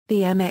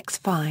The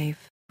MX-5,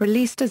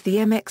 released as the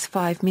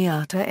MX-5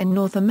 Miata in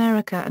North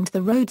America and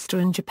the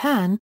Roadster in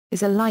Japan,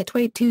 is a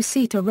lightweight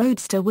two-seater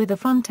roadster with a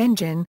front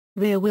engine,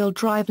 rear-wheel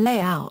drive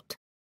layout.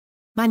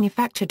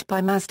 Manufactured by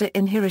Mazda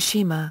in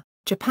Hiroshima,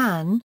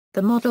 Japan,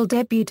 the model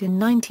debuted in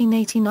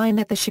 1989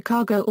 at the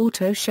Chicago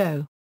Auto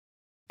Show.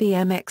 The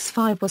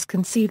MX-5 was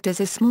conceived as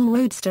a small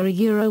roadster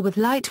with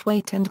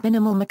lightweight and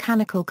minimal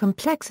mechanical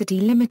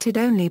complexity limited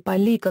only by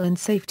legal and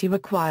safety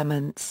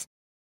requirements.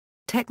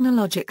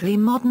 Technologically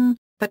modern,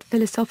 but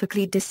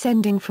philosophically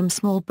descending from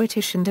small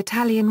British and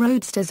Italian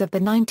roadsters of the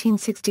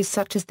 1960s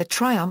such as the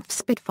Triumph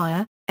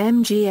Spitfire,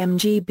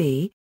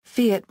 MG/MGB,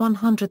 Fiat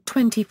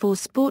 124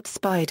 Sport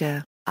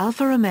Spider,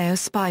 Alfa Romeo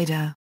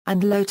Spider,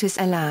 and Lotus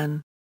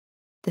Elan.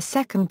 The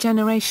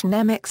second-generation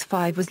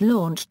MX-5 was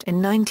launched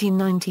in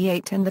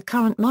 1998 and the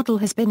current model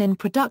has been in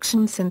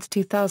production since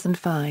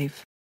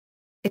 2005.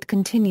 It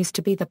continues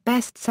to be the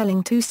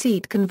best-selling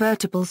two-seat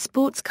convertible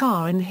sports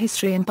car in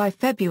history, and by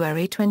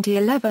February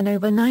 2011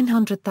 over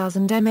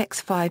 900,000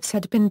 MX-5s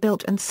had been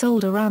built and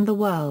sold around the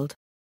world.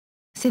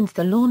 Since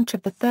the launch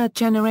of the third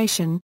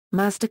generation,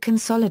 Mazda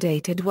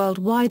consolidated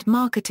worldwide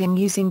marketing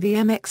using the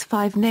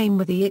MX-5 name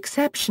with the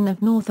exception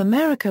of North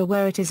America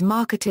where it is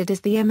marketed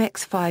as the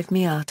MX-5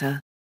 Miata.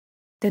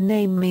 The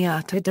name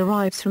Miata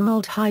derives from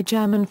Old High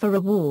German for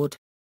reward.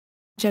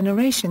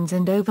 Generations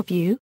and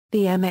overview.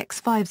 The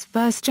MX-5's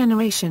first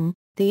generation,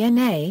 the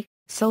NA,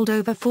 sold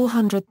over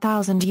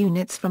 400,000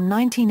 units from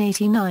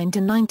 1989 to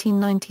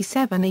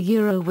 1997,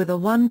 a with a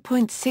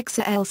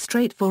 1.6L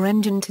straight-four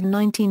engine to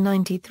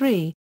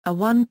 1993, a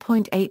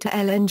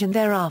 1.8L engine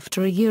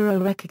thereafter, a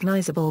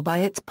recognizable by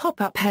its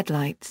pop-up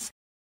headlights.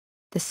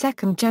 The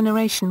second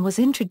generation was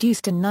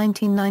introduced in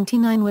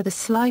 1999 with a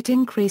slight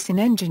increase in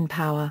engine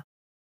power.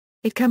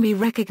 It can be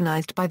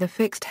recognized by the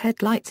fixed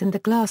headlights and the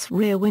glass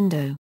rear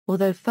window,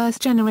 although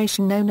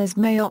first-generation owners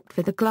may opt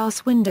for the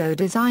glass window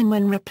design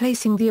when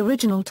replacing the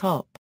original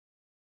top.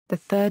 The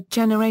third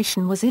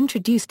generation was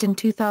introduced in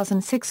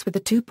 2006 with a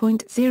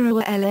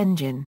 2.0L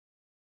engine.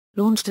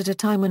 Launched at a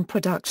time when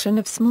production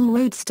of small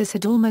roadsters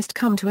had almost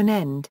come to an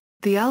end,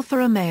 the Alfa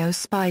Romeo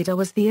Spider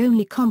was the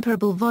only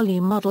comparable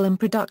volume model in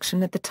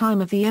production at the time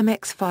of the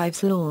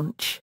MX-5's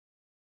launch.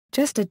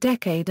 Just a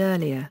decade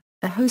earlier,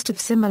 a host of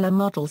similar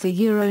models,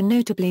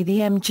 notably the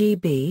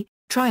MGB,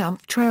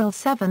 Triumph Trail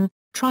 7,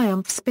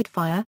 Triumph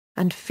Spitfire,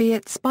 and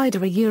Fiat Spider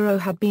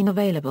had been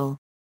available.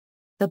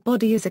 The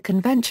body is a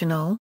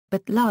conventional,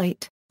 but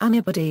light,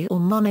 unibody or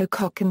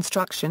monocoque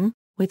construction,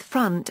 with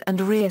front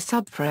and rear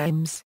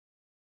subframes.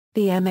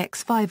 The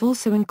MX-5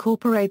 also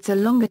incorporates a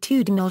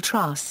longitudinal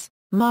truss,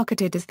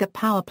 marketed as the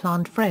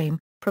powerplant frame,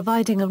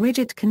 providing a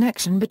rigid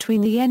connection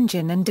between the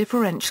engine and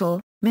differential,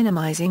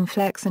 minimizing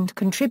flex and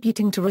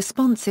contributing to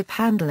responsive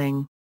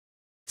handling.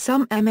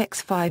 Some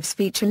MX-5s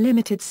feature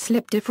limited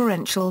slip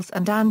differentials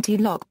and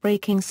anti-lock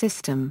braking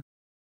system.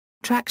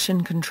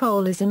 Traction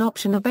control is an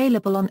option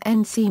available on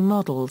NC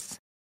models.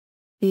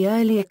 The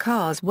earlier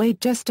cars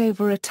weighed just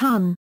over a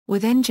ton,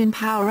 with engine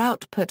power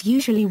output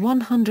usually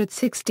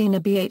 116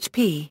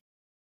 bhp.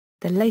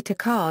 The later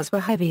cars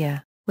were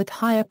heavier, with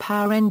higher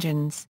power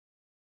engines.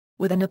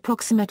 With an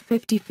approximate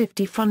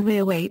 50-50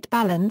 front-rear weight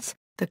balance,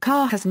 the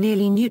car has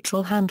nearly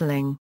neutral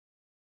handling.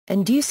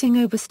 Inducing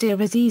oversteer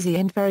is easy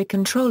and very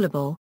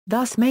controllable,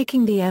 thus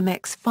making the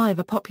MX-5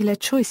 a popular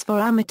choice for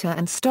amateur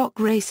and stock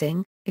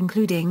racing,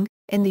 including,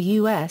 in the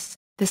US,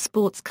 the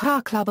Sports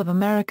Car Club of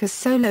America's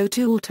Solo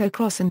 2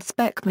 Autocross and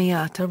Spec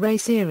Miata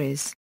race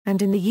series,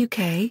 and in the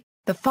UK,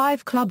 the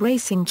 5 Club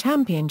Racing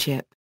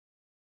Championship.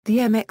 The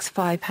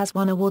MX-5 has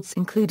won awards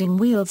including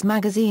Wheels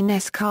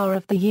Magazine's Car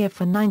of the Year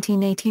for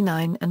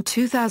 1989 and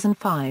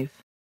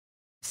 2005.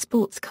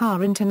 Sports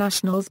Car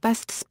International's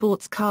Best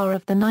Sports Car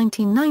of the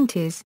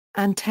 1990s,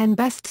 and 10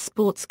 Best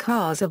Sports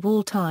Cars of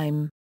All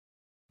Time.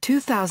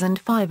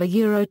 2005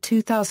 a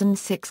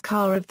 2006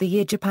 Car of the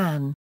Year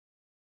Japan.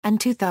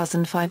 And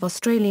 2005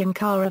 Australian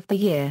Car of the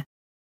Year.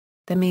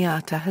 The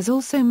Miata has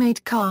also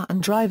made Car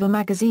and Driver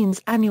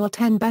magazine's annual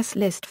 10 Best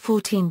list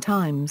 14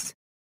 times.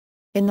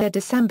 In their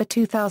December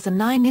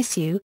 2009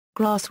 issue,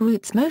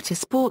 Grassroots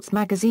Motorsports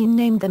magazine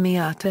named the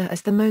Miata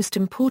as the most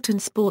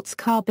important sports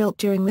car built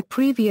during the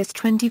previous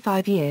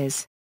 25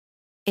 years.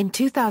 In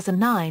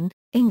 2009,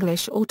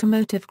 English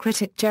automotive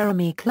critic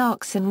Jeremy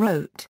Clarkson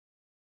wrote,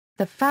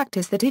 "The fact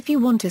is that if you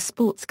want a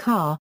sports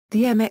car,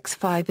 the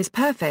MX-5 is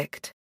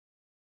perfect.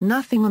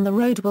 Nothing on the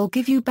road will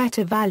give you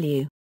better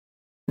value.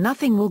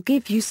 Nothing will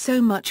give you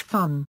so much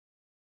fun.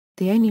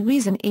 The only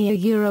reason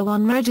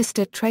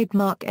unregistered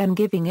trademark M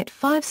giving it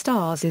 5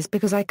 stars is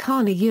because I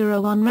can't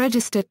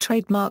unregistered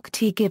trademark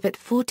T give it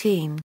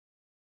 14.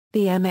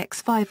 The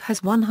MX-5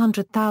 has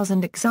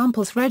 100,000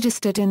 examples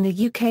registered in the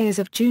UK as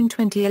of June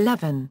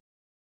 2011.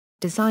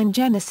 Design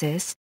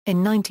genesis: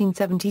 in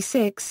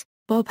 1976,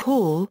 Bob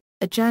Hall,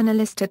 a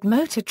journalist at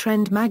Motor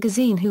Trend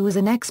magazine who was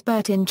an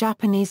expert in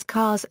Japanese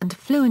cars and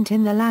fluent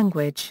in the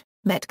language,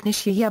 met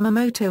Knishi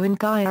Yamamoto in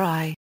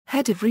Gairai,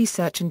 head of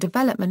research and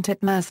development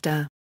at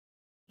Mazda.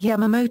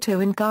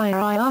 Yamamoto in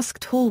Gairai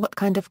asked Hall what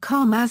kind of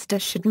car Mazda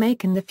should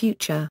make in the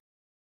future.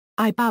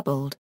 "I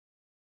babbled,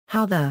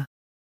 How the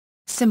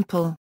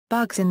simple,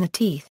 bugs in the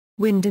teeth,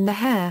 wind in the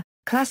hair,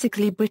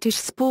 classically British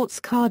sports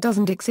car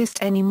doesn't exist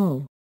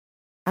anymore.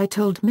 I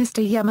told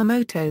Mr.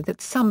 Yamamoto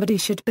that somebody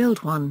should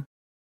build one.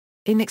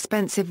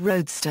 Inexpensive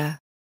Roadster.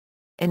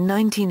 In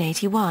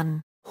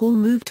 1981, Hall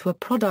moved to a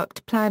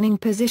product planning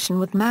position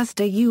with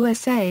Mazda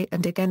USA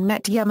and again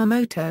met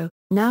Yamamoto,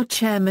 now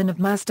chairman of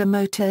Mazda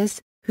Motors,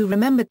 who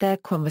remembered their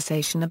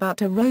conversation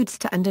about a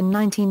Roadster and in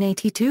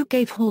 1982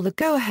 gave Hall the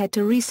go-ahead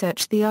to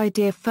research the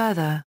idea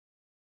further.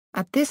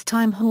 At this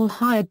time Hall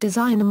hired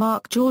designer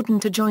Mark Jordan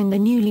to join the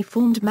newly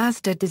formed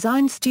Mazda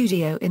design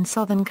studio in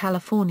Southern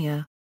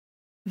California.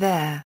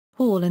 There,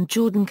 Hall and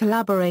Jordan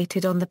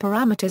collaborated on the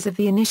parameters of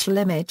the initial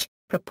image,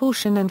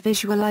 proportion and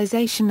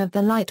visualization of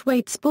the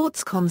lightweight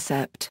sports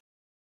concept.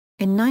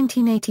 In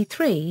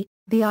 1983,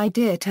 the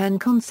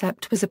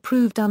idea-concept was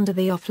approved under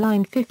the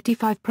Offline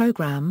 55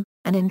 program,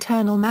 an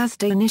internal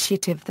Mazda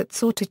initiative that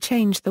sought to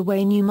change the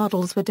way new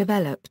models were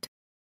developed.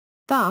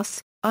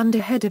 Thus,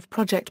 under head of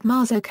Project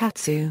Maso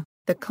Katsu,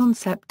 the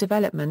concept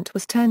development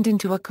was turned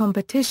into a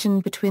competition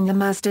between the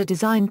Mazda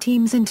design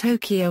teams in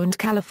Tokyo and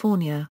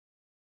California.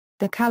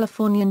 The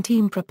Californian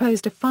team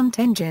proposed a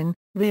front-engine,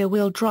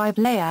 rear-wheel drive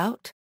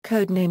layout,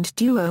 codenamed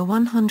Duo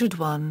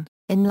 101,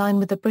 in line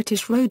with the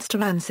British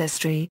Roadster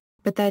ancestry,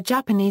 but their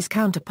Japanese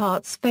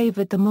counterparts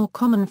favored the more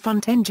common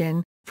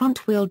front-engine,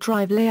 front-wheel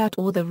drive layout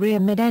or the rear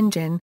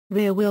mid-engine,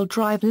 rear-wheel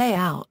drive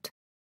layout.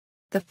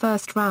 The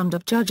first round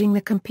of judging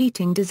the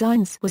competing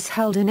designs was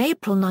held in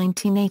April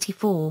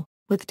 1984,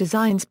 with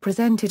designs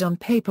presented on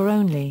paper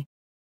only.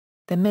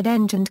 The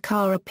mid-engined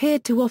car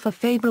appeared to offer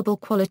favorable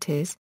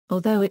qualities,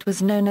 although it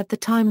was known at the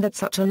time that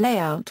such a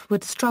layout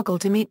would struggle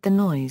to meet the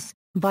noise,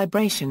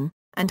 vibration,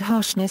 and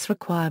harshness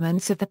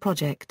requirements of the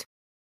project.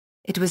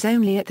 It was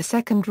only at the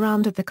second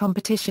round of the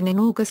competition in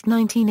August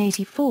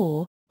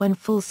 1984, when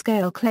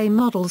full-scale clay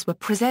models were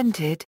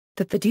presented,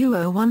 that the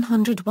Duo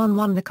 101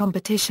 won the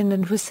competition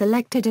and was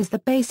selected as the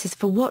basis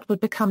for what would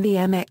become the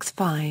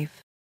MX-5.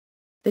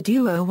 The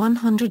Duo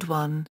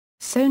 101,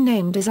 so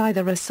named as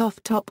either a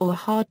soft top or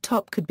hard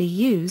top could be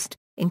used,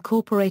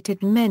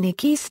 incorporated many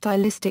key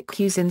stylistic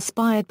cues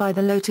inspired by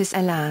the Lotus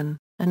Elan,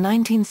 a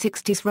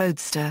 1960s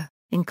roadster,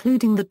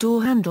 including the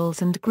door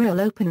handles and grille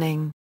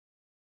opening.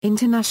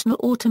 International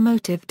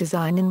Automotive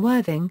Design in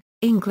Worthing,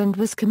 England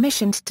was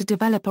commissioned to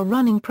develop a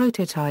running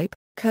prototype,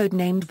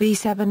 codenamed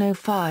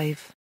V705.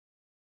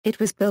 It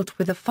was built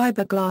with a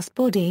fiberglass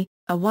body,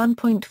 a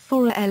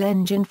 1.4L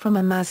engine from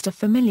a Mazda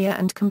Familia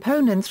and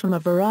components from a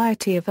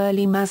variety of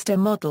early Mazda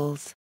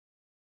models.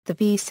 The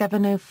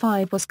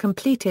V705 was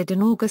completed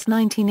in August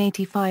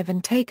 1985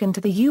 and taken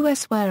to the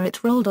US where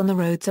it rolled on the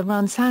roads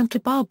around Santa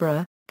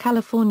Barbara,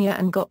 California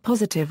and got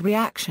positive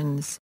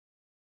reactions.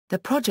 The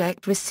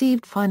project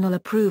received final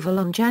approval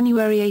on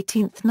January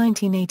 18,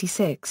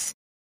 1986.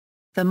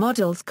 The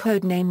model's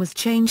codename was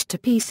changed to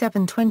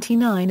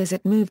P729 as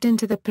it moved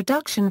into the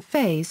production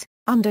phase,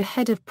 under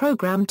head of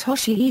program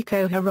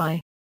Toshihiko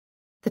Hirai.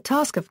 The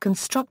task of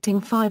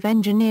constructing 5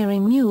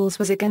 engineering mules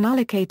was again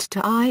allocated to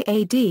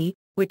IAD,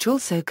 which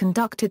also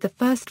conducted the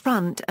first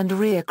front and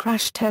rear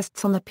crash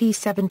tests on the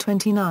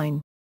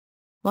P729.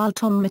 While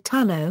Tom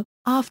Matano,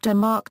 after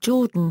Mark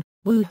Jordan,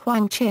 Wu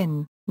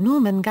Huangqin,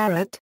 Norman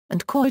Garrett,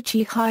 and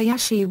Koichi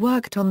Hayashi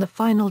worked on the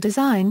final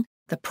design,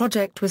 the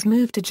project was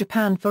moved to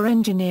Japan for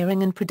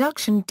engineering and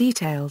production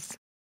details.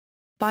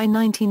 By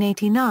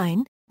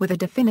 1989, with a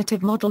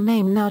definitive model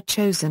name now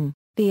chosen,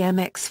 the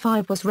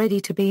MX-5 was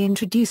ready to be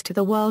introduced to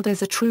the world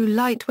as a true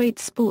lightweight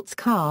sports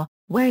car,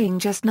 weighing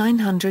just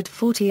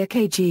 940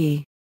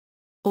 kg.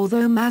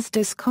 Although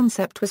Mazda's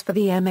concept was for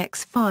the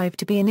MX-5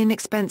 to be an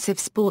inexpensive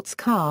sports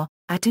car,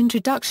 at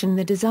introduction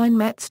the design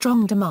met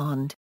strong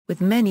demand, with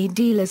many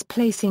dealers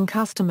placing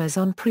customers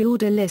on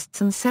pre-order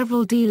lists and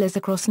several dealers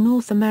across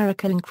North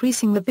America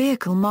increasing the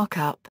vehicle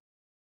markup.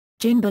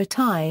 Jinbei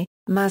Tai,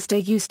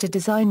 Mazda used a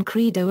design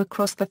credo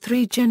across the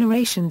 3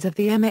 generations of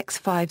the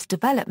MX-5's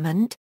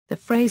development, the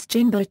phrase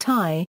Jinbei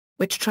Tai,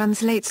 which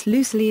translates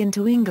loosely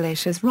into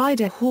English as ride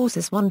a horse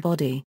as one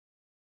body.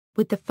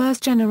 With the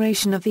first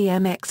generation of the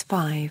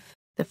MX-5,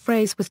 the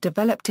phrase was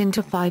developed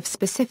into 5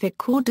 specific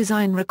core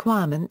design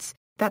requirements,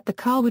 that the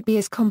car would be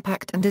as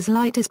compact and as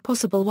light as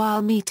possible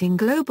while meeting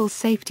global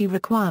safety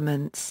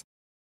requirements.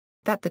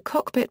 That the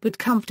cockpit would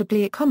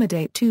comfortably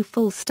accommodate 2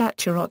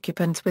 full-stature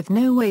occupants with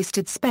no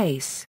wasted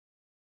space.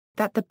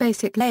 That the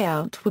basic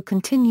layout would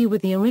continue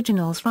with the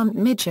original's front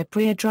midship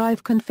rear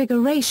drive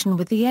configuration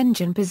with the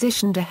engine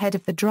positioned ahead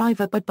of the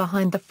driver but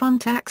behind the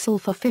front axle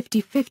for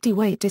 50-50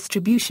 weight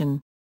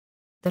distribution.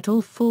 That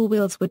all 4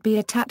 wheels would be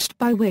attached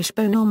by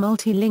wishbone or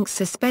multi-link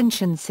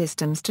suspension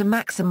systems to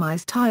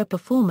maximize tire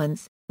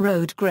performance,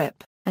 road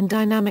grip, and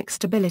dynamic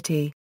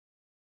stability.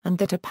 And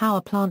that a power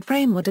plant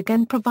frame would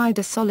again provide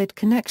a solid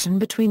connection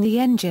between the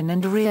engine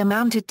and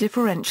rear-mounted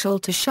differential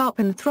to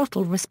sharpen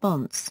throttle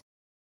response.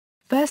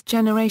 First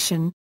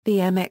generation, the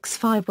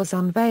MX-5 was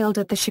unveiled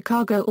at the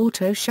Chicago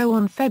Auto Show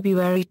on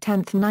February 10,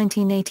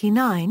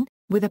 1989,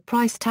 with a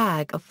price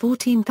tag of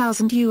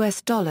 $14,000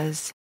 US.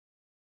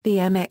 The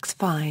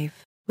MX-5,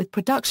 with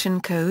production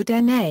code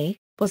NA,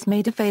 was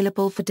made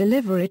available for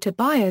delivery to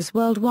buyers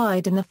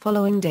worldwide in the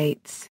following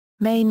dates: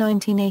 May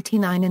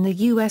 1989 in the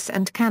US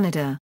and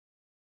Canada,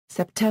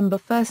 September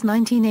 1,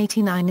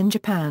 1989 in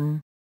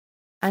Japan,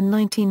 and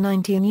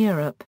 1990 in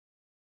Europe.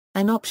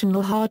 An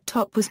optional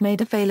hardtop was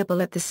made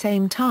available at the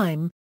same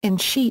time, in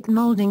sheet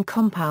molding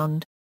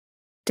compound.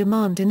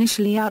 Demand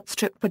initially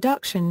outstripped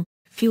production,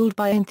 fueled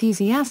by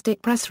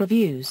enthusiastic press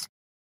reviews.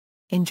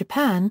 In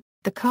Japan,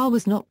 the car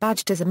was not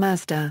badged as a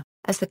Mazda,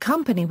 as the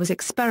company was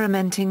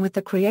experimenting with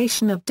the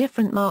creation of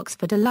different marks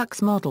for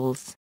deluxe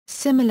models,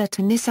 similar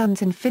to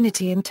Nissan's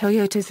Infiniti and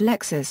Toyota's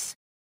Lexus.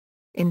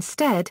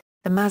 Instead,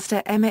 the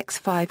Mazda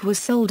MX-5 was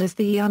sold as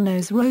the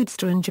Iano's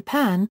Roadster in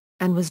Japan,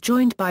 and was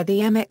joined by the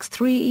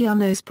MX-3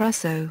 Iano's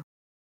Presso.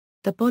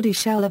 The body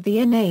shell of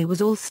the NA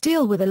was all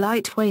steel with a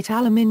lightweight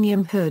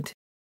aluminium hood.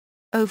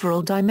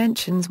 Overall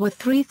dimensions were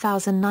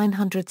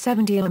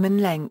 3,970 mm in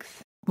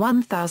length,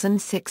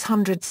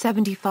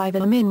 1,675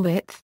 mm in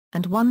width,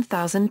 and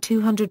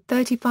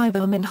 1,235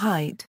 mm in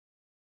height.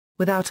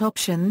 Without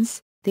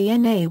options, the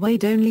NA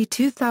weighed only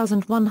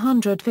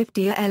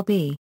 2,150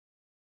 lb.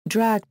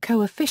 Drag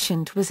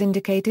coefficient was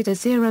indicated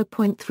as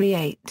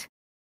 0.38.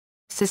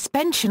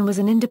 Suspension was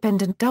an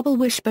independent double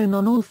wishbone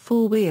on all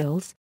four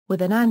wheels,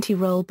 with an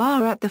anti-roll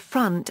bar at the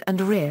front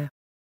and rear.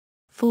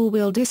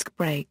 Four-wheel disc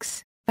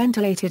brakes,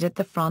 ventilated at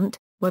the front,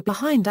 were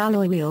behind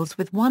alloy wheels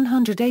with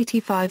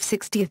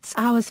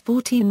 185/60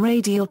 14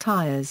 radial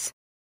tires.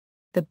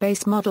 The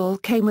base model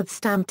came with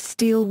stamped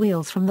steel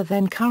wheels from the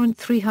then-current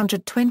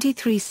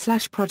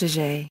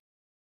 323/Protégé.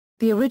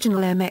 The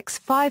original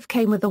MX-5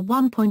 came with a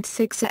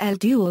 1.6L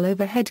dual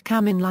overhead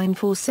cam inline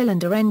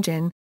four-cylinder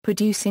engine,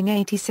 producing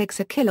 86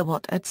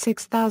 kW at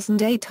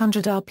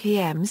 6,800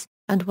 rpms,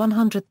 and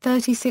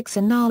 136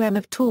 Nm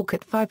of torque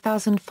at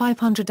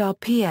 5,500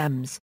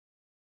 rpms.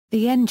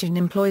 The engine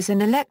employs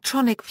an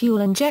electronic fuel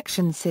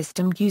injection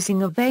system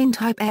using a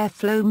vane-type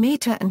airflow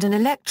meter and an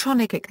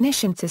electronic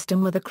ignition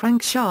system with a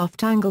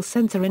crankshaft angle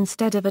sensor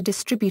instead of a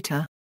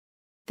distributor.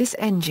 This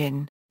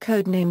engine,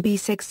 codename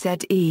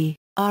B6ZE,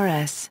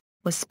 RS,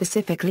 was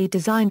specifically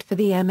designed for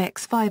the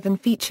MX-5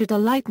 and featured a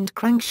lightened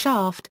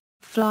crankshaft,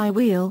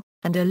 flywheel,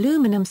 and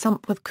aluminum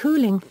sump with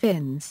cooling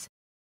fins.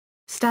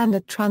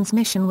 Standard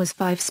transmission was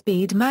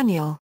 5-speed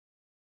manual.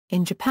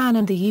 In Japan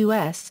and the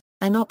US,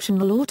 an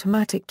optional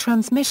automatic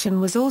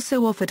transmission was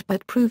also offered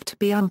but proved to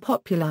be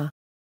unpopular.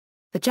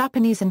 The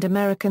Japanese and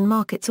American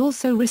markets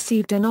also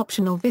received an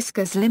optional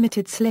viscous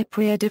limited slip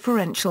rear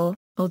differential,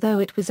 although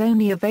it was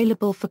only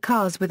available for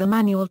cars with a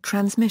manual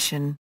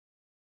transmission.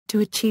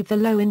 To achieve the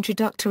low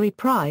introductory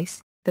price,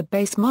 the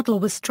base model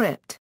was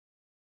stripped.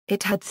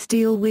 It had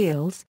steel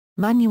wheels,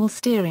 manual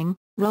steering,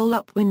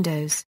 roll-up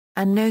windows,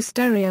 and no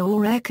stereo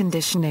or air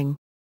conditioning.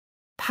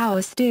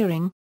 Power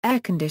steering,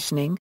 air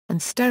conditioning,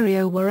 and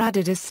stereo were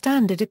added as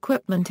standard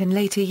equipment in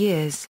later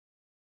years.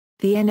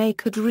 The NA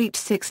could reach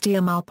 60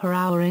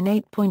 mph in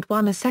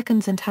 8.1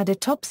 seconds and had a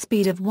top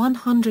speed of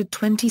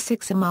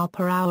 126 mph,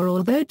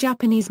 although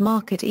Japanese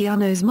market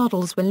Iano's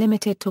models were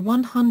limited to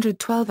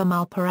 112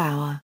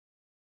 mph.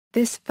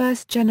 This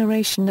first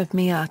generation of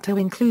Miata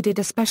included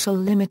a special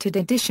limited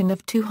edition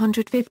of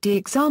 250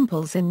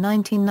 examples in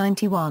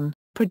 1991,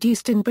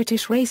 produced in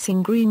British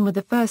racing green with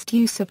the first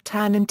use of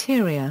tan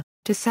interior,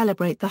 to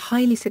celebrate the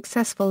highly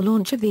successful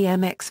launch of the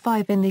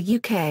MX-5 in the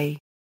UK.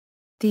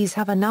 These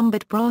have a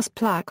numbered brass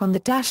plaque on the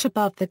dash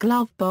above the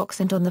glove box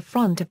and on the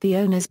front of the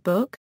owner's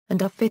book,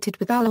 and are fitted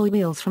with alloy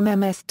wheels from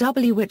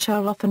MSW, which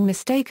are often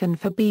mistaken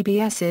for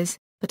BBSs,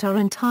 but are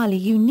entirely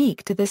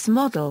unique to this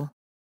model.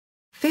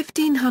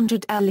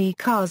 1500 LE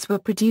cars were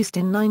produced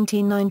in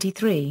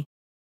 1993.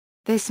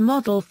 This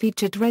model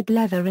featured red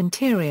leather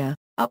interior,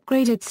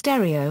 upgraded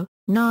stereo,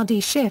 Nardi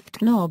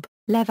shift knob,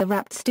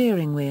 leather-wrapped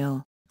steering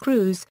wheel,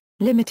 cruise,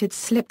 limited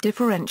slip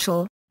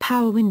differential,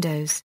 power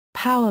windows,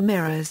 power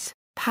mirrors,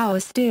 power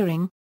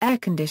steering, air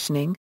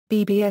conditioning,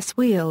 BBS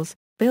wheels,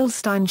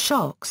 Bilstein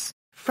shocks,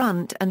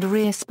 front and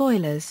rear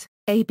spoilers,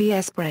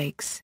 ABS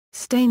brakes,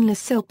 stainless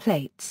steel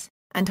plates,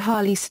 and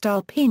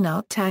Harley-style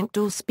peanut tank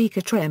door speaker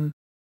trim.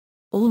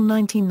 All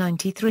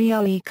 1993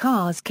 LE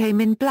cars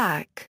came in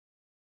black.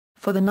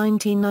 For the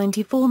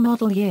 1994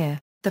 model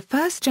year, the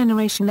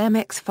first-generation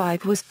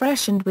MX-5 was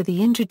freshened with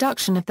the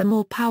introduction of the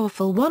more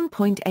powerful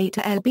 1.8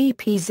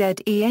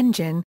 lbp-ZE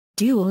engine,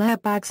 dual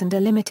airbags and a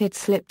limited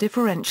slip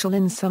differential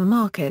in some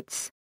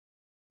markets.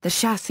 The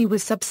chassis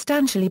was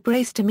substantially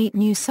braced to meet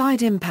new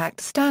side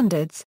impact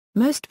standards,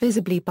 most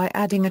visibly by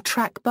adding a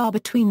track bar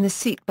between the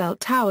seatbelt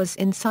towers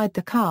inside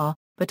the car,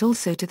 but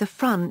also to the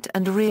front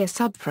and rear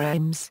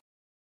subframes.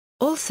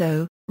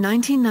 Also,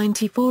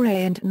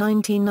 1994A and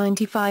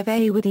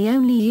 1995A were the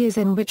only years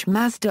in which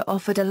Mazda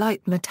offered a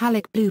light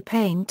metallic blue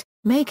paint,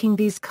 making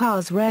these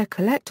cars rare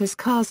collector's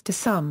cars to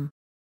some.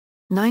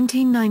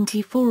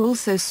 1994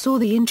 also saw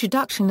the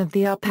introduction of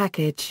the R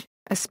package,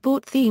 a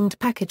sport-themed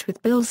package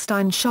with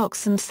Bilstein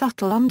shocks and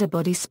subtle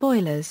underbody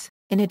spoilers,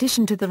 in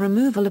addition to the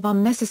removal of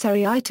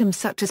unnecessary items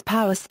such as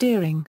power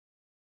steering.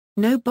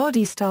 No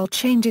body style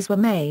changes were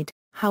made,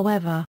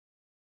 however.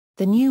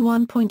 The new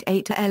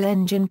 1.8L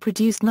engine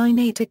produced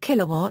 98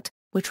 kW,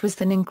 which was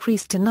then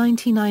increased to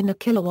 99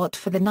 kilowatt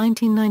for the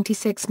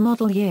 1996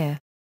 model year.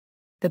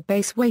 The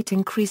base weight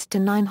increased to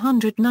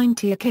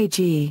 990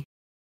 kg.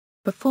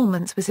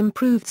 Performance was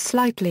improved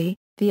slightly,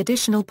 the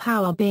additional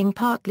power being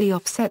partly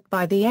offset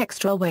by the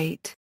extra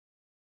weight.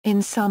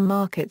 In some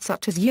markets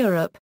such as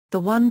Europe,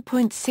 the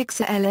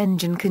 1.6L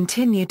engine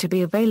continued to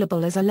be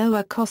available as a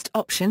lower-cost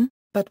option,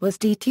 but was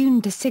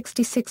detuned to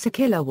 66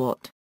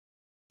 kilowatt.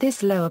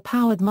 This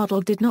lower-powered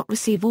model did not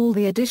receive all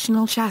the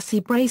additional chassis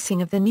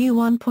bracing of the new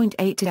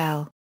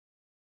 1.8L.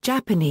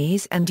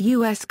 Japanese and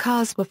US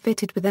cars were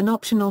fitted with an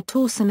optional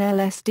Torsen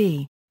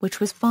LSD,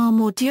 which was far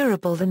more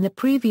durable than the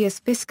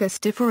previous viscous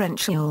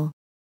differential.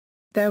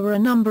 There were a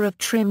number of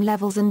trim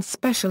levels and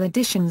special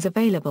editions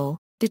available,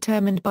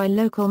 determined by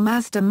local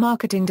Mazda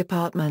marketing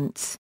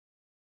departments.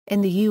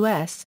 In the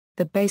US,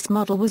 the base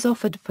model was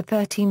offered for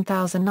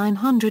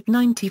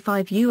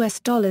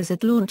 $13,995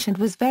 at launch and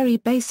was very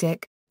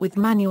basic, with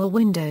manual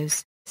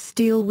windows,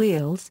 steel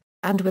wheels,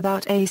 and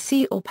without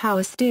AC or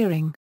power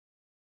steering.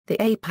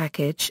 The A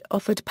package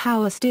offered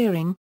power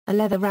steering, a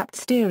leather-wrapped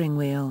steering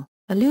wheel,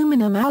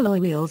 aluminum alloy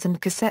wheels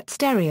and cassette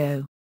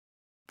stereo.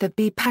 The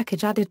B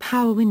package added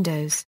power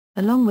windows,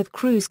 along with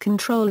cruise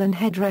control and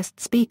headrest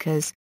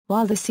speakers,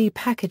 while the C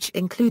package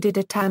included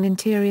a tan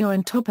interior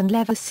and top and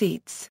leather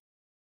seats.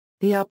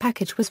 The R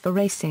package was for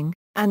racing,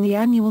 and the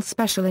annual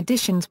special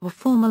editions were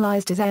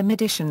formalized as M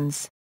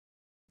editions.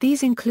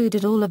 These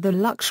included all of the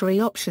luxury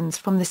options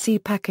from the C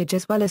package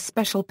as well as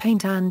special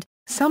paint and,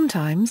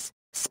 sometimes,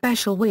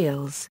 special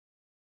wheels.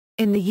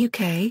 In the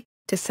UK,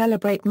 to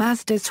celebrate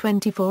Mazda's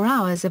 24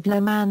 Hours of Le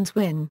Mans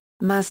win,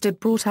 Mazda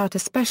brought out a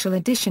special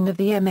edition of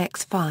the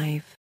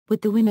MX-5,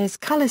 with the winner's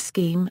color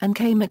scheme and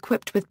came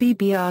equipped with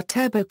BBR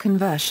turbo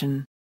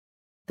conversion.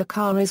 The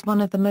car is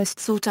one of the most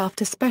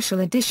sought-after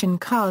special edition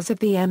cars of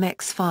the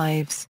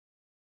MX-5s.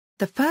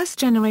 The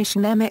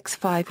first-generation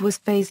MX-5 was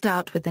phased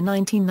out with the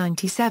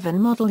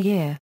 1997 model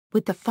year,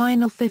 with the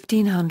final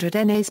 1500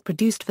 NAs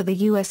produced for the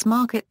US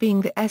market being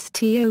the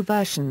STO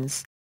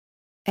versions.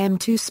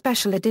 M2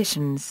 Special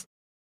Editions.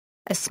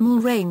 A small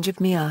range of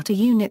miʻɑːtə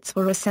units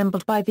were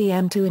assembled by the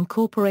M2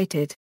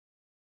 Incorporated.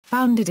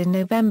 Founded in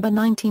November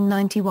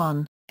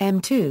 1991,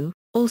 M2,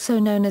 also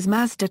known as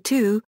Mazda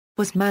 2,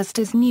 was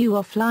Mazda's new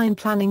offline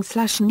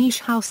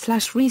planning/niche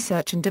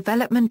house/research and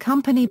development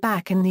company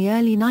back in the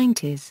early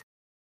 90s.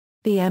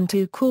 The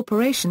M2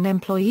 Corporation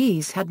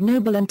employees had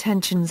noble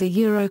intentions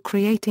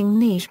creating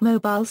niche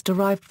mobiles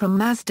derived from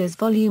Mazda's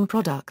volume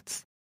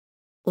products.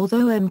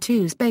 Although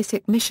M2's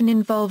basic mission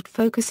involved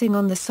focusing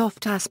on the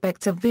soft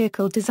aspects of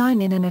vehicle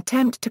design in an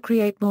attempt to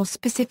create more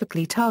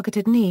specifically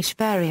targeted niche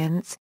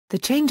variants, the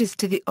changes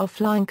to the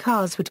offline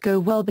cars would go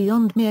well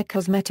beyond mere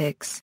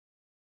cosmetics.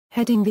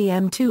 Heading the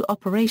M2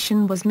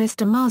 operation was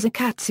Mr.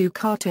 Masakatsu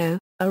Kato,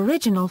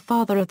 original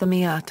father of the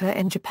Miata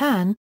in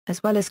Japan,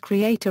 as well as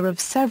creator of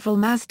several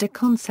Mazda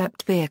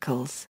concept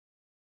vehicles.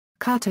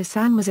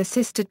 Kato-san was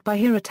assisted by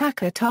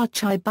Hirotaka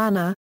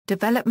Tachibana,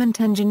 development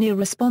engineer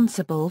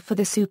responsible for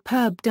the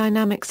superb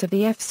dynamics of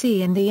the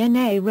FC and the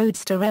NA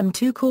Roadster.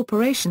 M2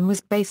 Corporation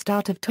was based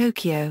out of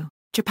Tokyo,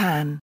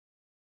 Japan.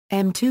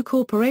 M2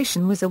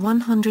 Corporation was a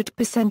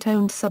 100%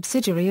 owned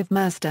subsidiary of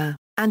Mazda,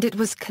 and it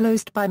was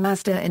closed by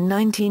Mazda in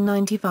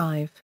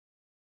 1995.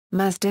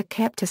 Mazda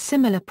kept a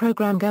similar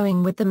program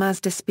going with the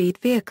Mazda Speed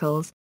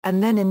vehicles,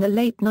 and then in the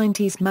late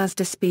 90s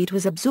Mazda Speed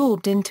was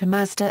absorbed into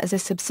Mazda as a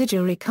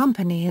subsidiary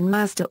company in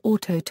Mazda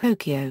Auto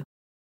Tokyo.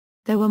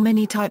 There were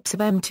many types of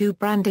M2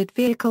 branded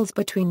vehicles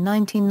between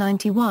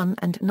 1991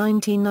 and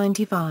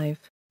 1995,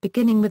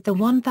 beginning with the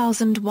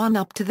 1001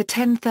 up to the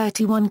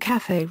 1031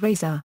 Cafe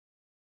Racer.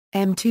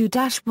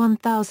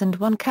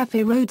 M2-1001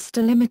 Cafe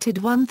Roadster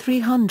Limited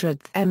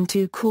 1/300th.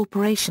 M2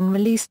 Corporation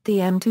released the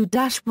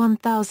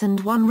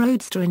M2-1001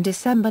 Roadster in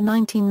December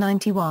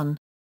 1991.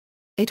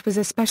 It was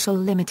a special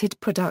limited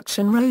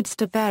production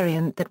Roadster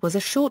variant that was a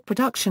short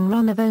production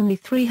run of only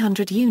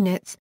 300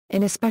 units,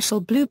 in a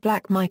special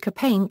blue-black mica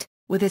paint,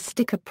 with a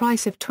sticker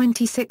price of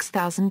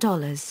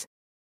 $26,000.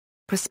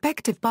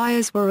 Prospective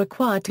buyers were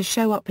required to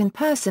show up in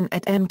person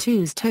at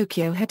M2's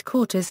Tokyo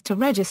headquarters to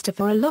register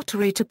for a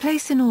lottery to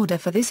place an order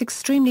for this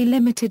extremely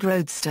limited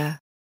Roadster.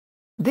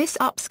 This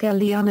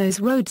upscale Llanos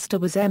Roadster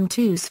was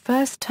M2's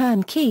first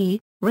turnkey,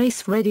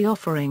 race-ready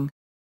offering.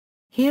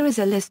 Here is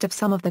a list of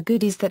some of the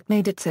goodies that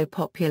made it so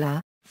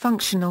popular: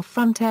 functional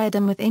front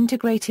airDAM with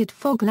integrated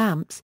fog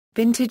lamps,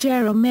 vintage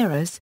aero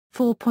mirrors,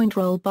 4-point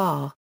roll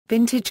bar,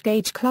 vintage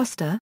gauge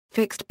cluster,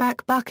 fixed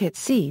back bucket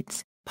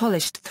seats,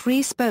 polished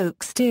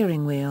 3-spoke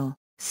steering wheel,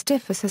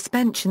 stiffer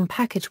suspension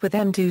package with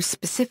M2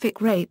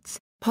 specific rates,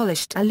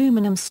 polished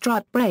aluminum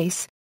strut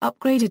brace,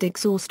 upgraded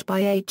exhaust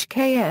by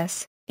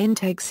HKS,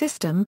 intake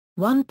system,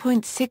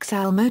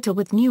 1.6L motor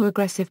with new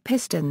aggressive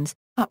pistons,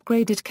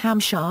 upgraded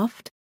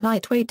camshaft,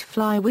 lightweight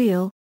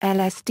flywheel,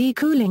 LSD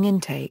cooling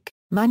intake,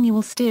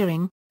 manual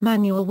steering,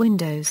 manual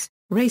windows,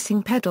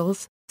 racing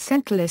pedals,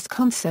 centerless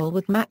console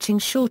with matching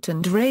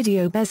shortened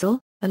radio bezel,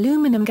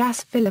 aluminum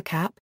gas filler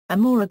cap, a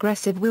more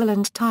aggressive wheel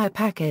and tire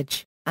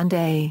package, and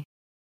a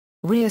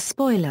rear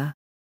spoiler.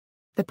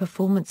 The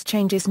performance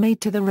changes made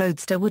to the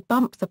Roadster would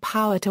bump the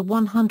power to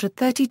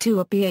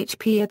 132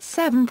 bhp at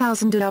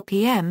 7,000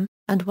 rpm,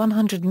 and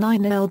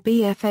 109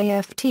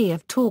 lb-ft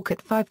of torque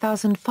at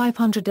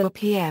 5,500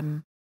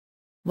 rpm.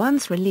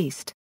 Once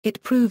released,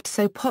 it proved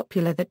so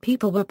popular that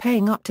people were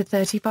paying up to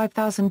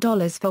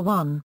 $35,000 for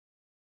one.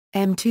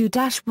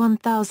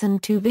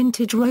 M2-1002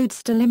 Vintage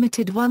Roadster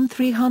Limited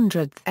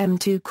 1/300th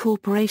M2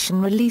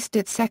 Corporation released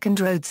its second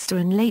Roadster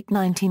in late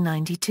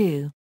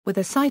 1992, with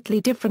a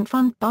slightly different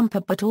front bumper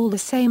but all the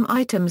same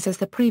items as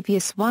the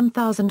previous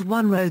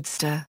 1001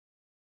 Roadster.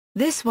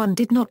 This one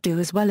did not do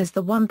as well as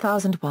the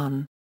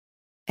 1001.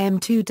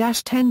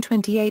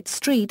 M2-1028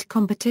 Street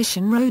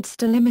Competition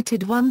Roadster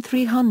Limited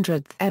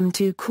 1/300th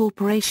M2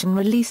 Corporation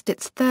released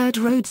its third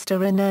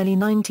Roadster in early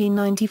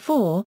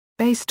 1994,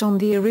 based on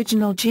the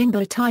original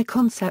Jinbei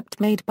concept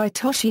made by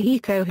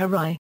Toshihiko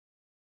Hirai.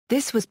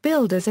 This was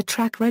billed as a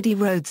track-ready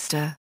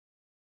Roadster.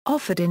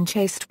 Offered in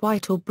chased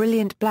white or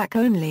brilliant black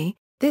only,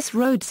 this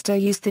Roadster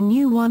used the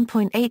new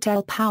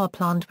 1.8L power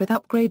plant with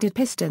upgraded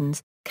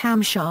pistons,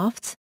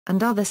 camshafts,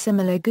 and other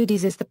similar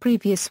goodies as the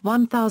previous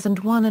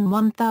 1001 and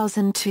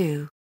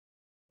 1002.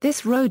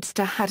 This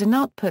Roadster had an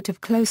output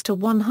of close to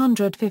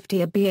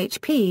 150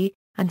 bhp,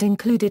 and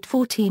included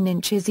 14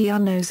 inches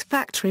Iano's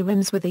factory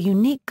rims with a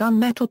unique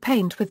gunmetal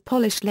paint with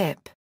polished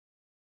lip.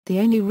 The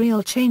only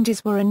real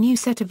changes were a new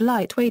set of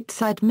lightweight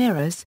side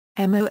mirrors,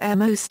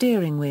 MOMO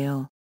steering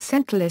wheel,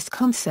 centerless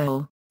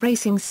console,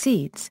 racing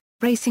seats,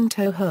 racing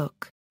tow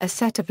hook, a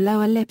set of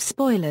lower lip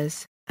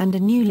spoilers, and a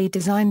newly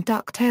designed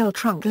ducktail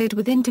trunk lid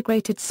with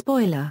integrated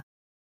spoiler.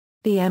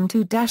 The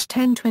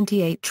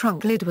M2-1028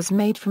 trunk lid was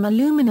made from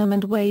aluminum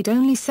and weighed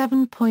only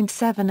 7.7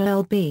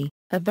 lb,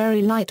 a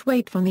very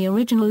lightweight from the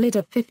original lid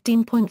of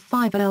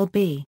 15.5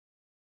 lb.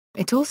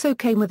 It also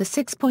came with a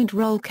 6-point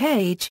roll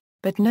cage,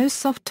 but no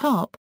soft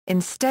top,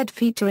 instead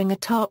featuring a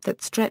tarp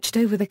that stretched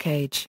over the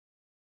cage.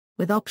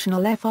 With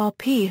optional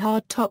FRP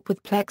hard top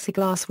with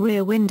plexiglass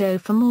rear window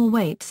for more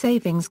weight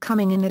savings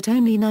coming in at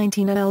only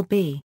 19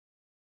 lb.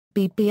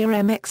 BBR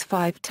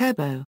MX-5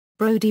 Turbo,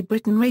 Brody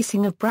Britain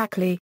Racing of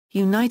Brackley,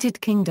 United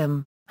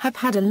Kingdom, have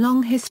had a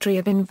long history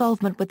of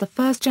involvement with the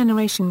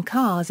first-generation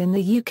cars in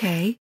the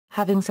UK,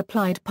 having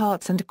supplied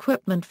parts and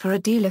equipment for a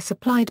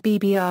dealer-supplied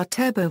BBR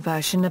turbo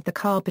version of the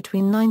car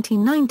between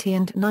 1990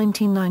 and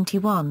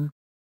 1991.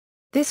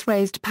 This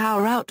raised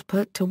power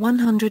output to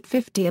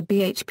 150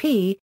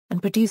 bhp,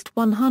 and produced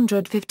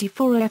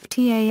 154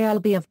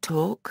 ft-lb of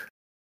torque.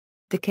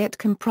 The kit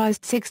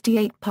comprised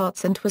 68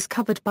 parts and was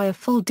covered by a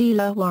full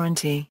dealer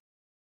warranty.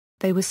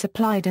 They were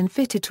supplied and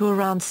fitted to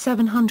around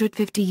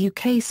 750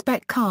 UK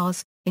spec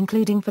cars,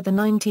 including for the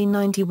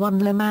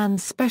 1991 Le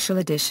Mans Special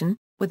Edition,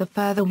 with a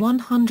further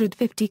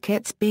 150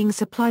 kits being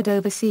supplied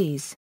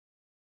overseas.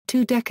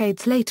 2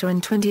 decades later in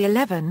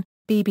 2011,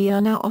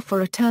 BBR now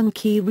offer a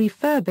turnkey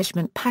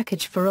refurbishment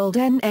package for old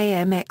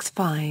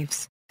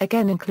MX-5s,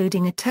 again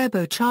including a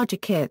turbocharger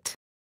kit.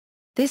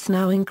 This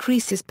now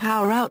increases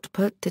power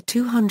output to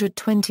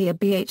 220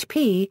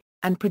 bhp,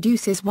 and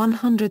produces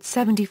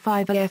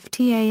 175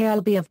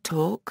 ft-lb of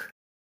torque.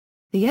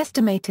 The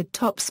estimated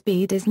top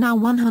speed is now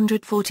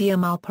 140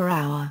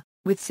 mph,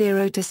 with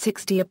 0 to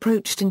 60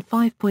 approached in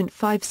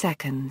 5.5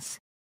 seconds.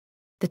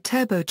 The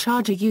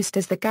turbocharger used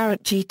as the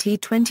Garrett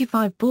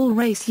GT25 ball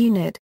race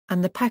unit,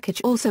 and the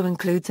package also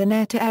includes an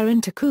air-to-air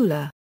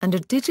intercooler, and a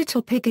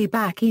digital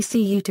piggyback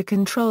ECU to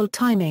control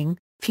timing,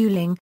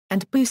 fueling,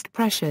 and boost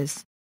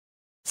pressures.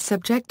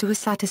 Subject to a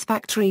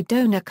satisfactory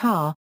donor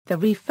car, the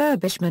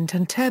refurbishment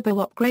and turbo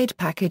upgrade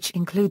package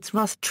includes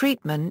rust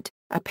treatment,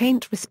 a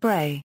paint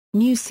respray,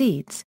 new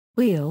seats,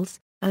 wheels,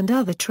 and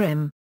other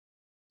trim.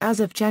 As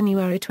of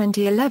January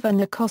 2011,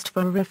 the cost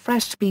for a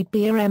refreshed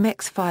BBR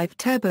MX-5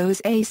 Turbo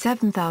is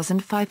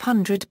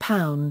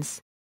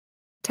 £7,500.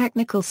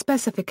 Technical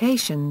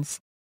specifications.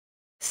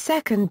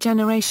 Second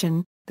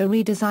generation, the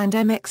redesigned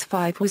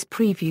MX-5 was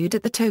previewed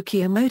at the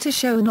Tokyo Motor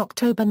Show in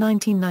October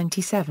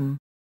 1997.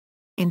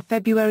 In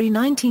February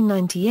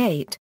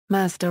 1998,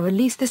 Mazda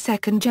released the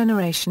second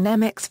generation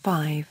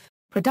MX-5,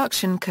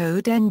 production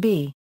code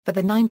NB, for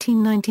the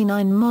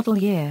 1999 model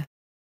year.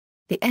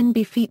 The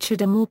NB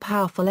featured a more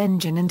powerful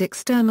engine and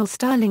external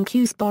styling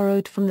cues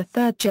borrowed from the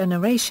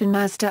third-generation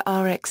Mazda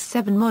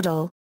RX-7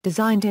 model,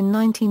 designed in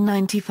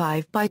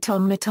 1995 by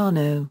Tom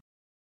Mitano.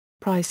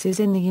 Prices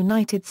in the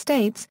United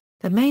States,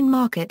 the main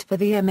market for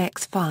the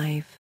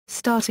MX-5,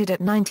 started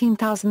at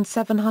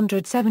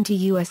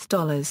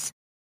 $19,770.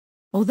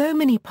 Although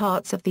many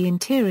parts of the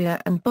interior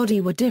and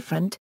body were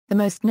different, the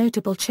most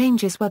notable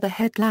changes were the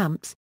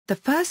headlamps. The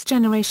first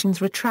generation's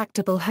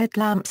retractable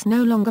headlamps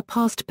no longer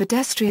passed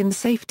pedestrian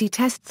safety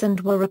tests and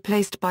were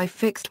replaced by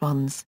fixed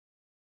ones.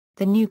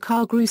 The new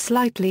car grew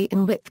slightly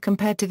in width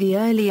compared to the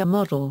earlier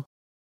model.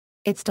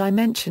 Its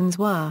dimensions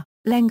were,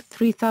 length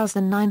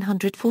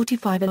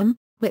 3,945 mm,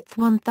 width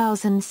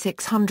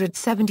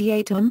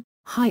 1,678 mm,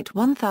 height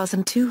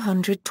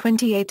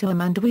 1,228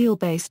 mm and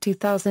wheelbase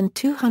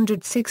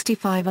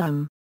 2,265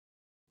 mm.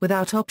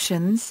 Without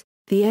options,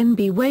 the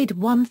NB weighed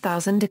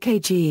 1,000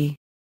 kg.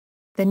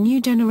 The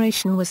new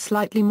generation was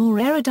slightly more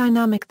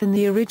aerodynamic than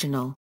the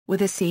original,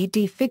 with a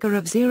CD figure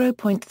of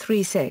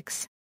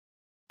 0.36.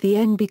 The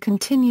NB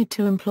continued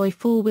to employ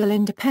four-wheel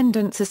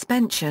independent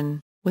suspension,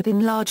 with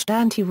enlarged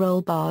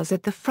anti-roll bars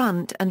at the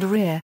front and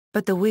rear,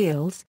 but the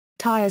wheels,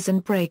 tires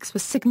and brakes were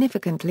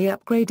significantly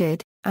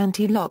upgraded.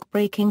 Anti-lock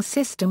braking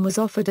system was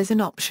offered as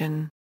an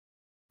option.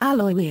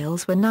 Alloy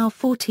wheels were now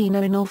 14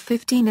 in or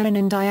 15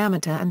 in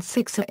diameter and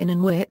 6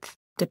 in width,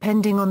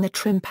 depending on the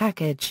trim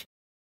package.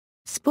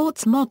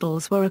 Sports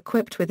models were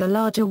equipped with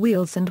larger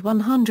wheels and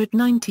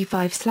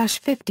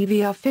 195/50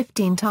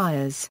 VR15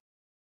 tires.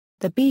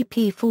 The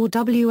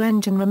BP4W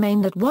engine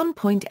remained at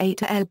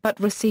 1.8 L but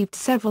received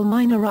several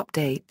minor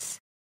updates.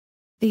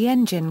 The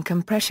engine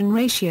compression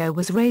ratio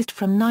was raised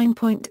from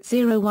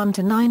 9.01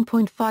 to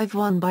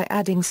 9.51 by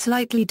adding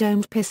slightly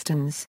domed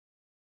pistons.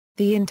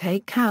 The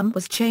intake cam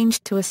was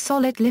changed to a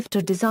solid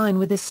lifter design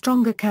with a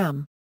stronger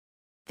cam.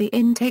 The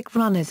intake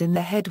runners in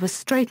the head was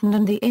straightened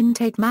and the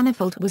intake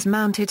manifold was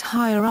mounted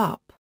higher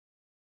up.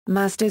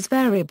 Mazda's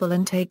variable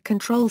intake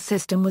control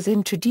system was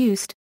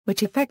introduced,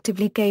 which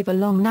effectively gave a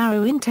long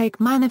narrow intake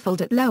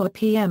manifold at lower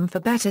PM for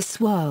better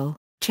swirl,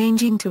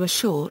 changing to a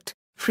short,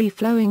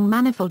 free-flowing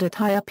manifold at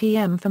higher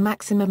PM for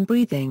maximum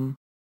breathing.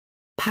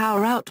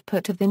 Power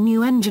output of the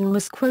new engine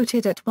was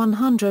quoted at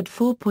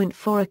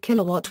 104.4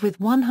 kW with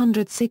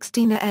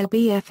 116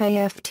 lb-F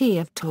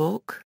of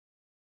torque.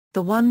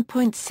 The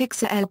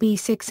 1.6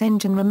 lb6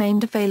 engine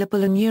remained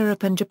available in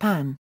Europe and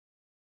Japan.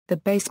 The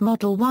base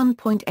model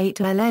 1.8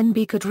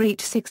 LNB could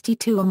reach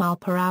 62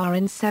 mph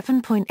in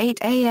 7.8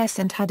 AS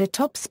and had a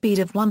top speed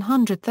of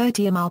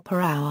 130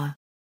 mph.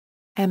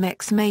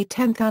 MX May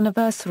 10th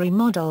anniversary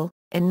model.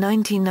 In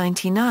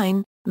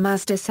 1999,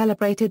 Mazda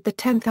celebrated the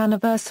 10th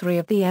anniversary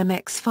of the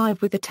MX-5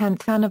 with the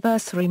 10th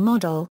anniversary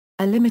model,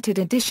 a limited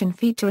edition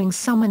featuring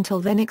some until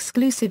then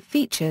exclusive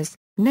features,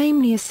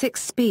 namely a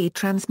 6-speed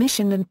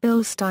transmission and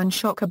Bilstein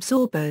shock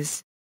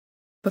absorbers.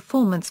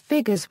 Performance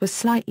figures were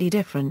slightly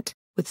different,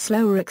 with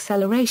slower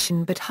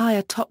acceleration but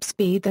higher top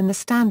speed than the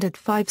standard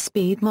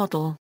 5-speed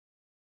model.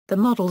 The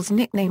model's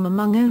nickname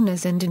among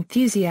owners and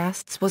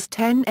enthusiasts was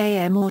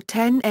 10AM or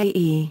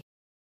 10AE.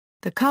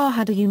 The car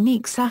had a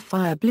unique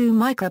sapphire blue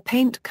mica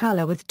paint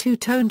color with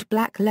two-toned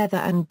black leather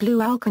and blue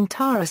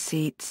Alcantara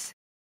seats.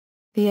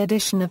 The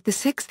addition of the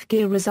sixth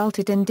gear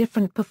resulted in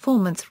different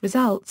performance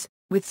results,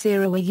 with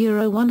 0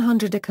 to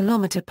 100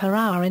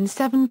 km/h in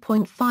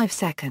 7.5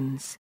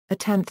 seconds, a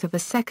tenth of a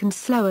second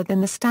slower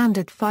than the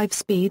standard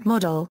 5-speed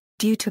model,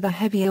 due to the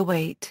heavier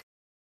weight.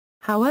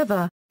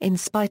 However, in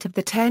spite of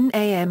the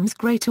 10AM's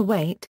greater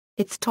weight,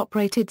 its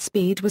top-rated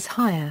speed was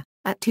higher,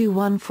 at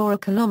 214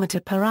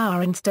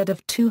 km/h instead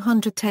of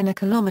 210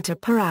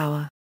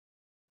 km/h.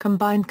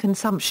 Combined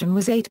consumption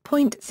was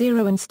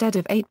 8.0 instead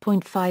of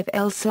 8.5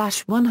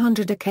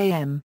 L/100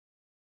 km.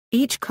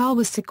 Each car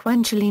was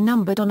sequentially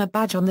numbered on a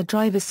badge on the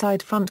driver's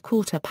side front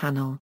quarter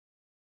panel.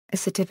 A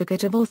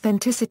certificate of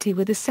authenticity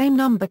with the same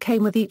number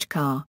came with each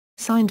car,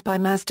 signed by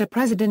Mazda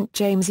President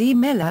James E.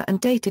 Miller and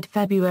dated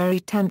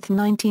February 10,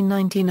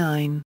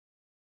 1999.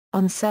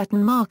 On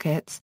certain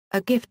markets,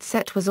 a gift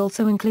set was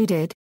also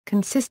included,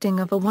 consisting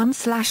of a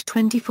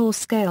 1/24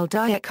 scale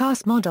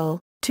die-cast model,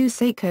 2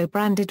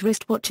 Seiko-branded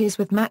wristwatches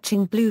with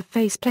matching blue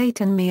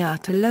faceplate and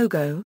mi�ɑːtə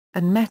logo,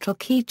 and metal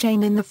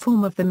keychain in the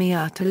form of the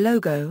mi�61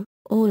 logo,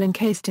 all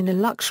encased in a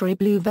luxury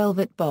blue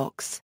velvet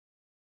box.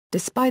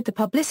 Despite the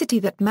publicity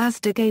that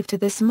Mazda gave to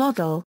this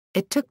model,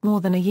 it took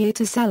more than a year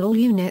to sell all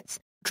units,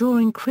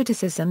 drawing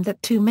criticism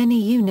that too many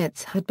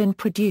units had been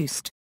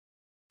produced.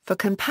 For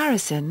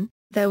comparison,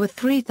 there were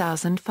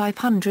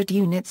 3,500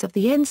 units of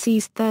the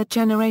NC's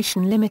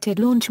third-generation limited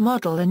launch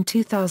model in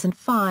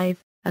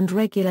 2005, and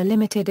regular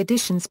limited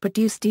editions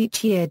produced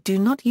each year do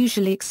not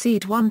usually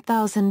exceed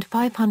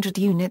 1,500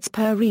 units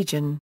per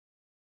region.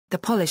 The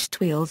polished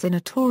wheels are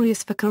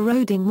notorious for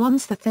corroding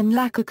once the thin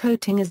lacquer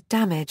coating is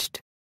damaged.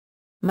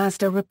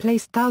 Mazda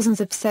replaced thousands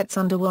of sets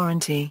under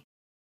warranty.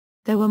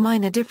 There were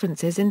minor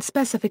differences in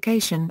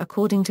specification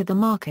according to the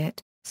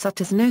market,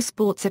 such as no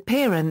sports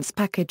appearance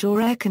package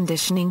or air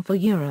conditioning for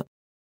Europe.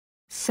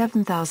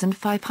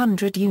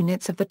 7,500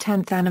 units of the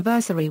 10th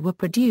anniversary were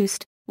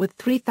produced, with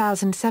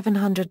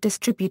 3,700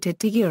 distributed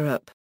to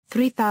Europe,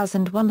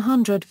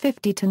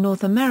 3,150 to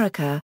North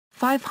America,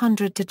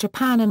 500 to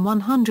Japan and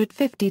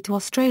 150 to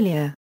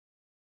Australia.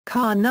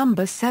 Car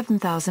number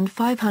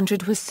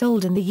 7,500 was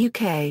sold in the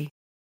UK.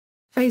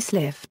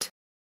 Facelift.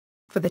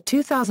 For the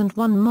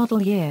 2001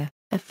 model year,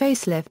 a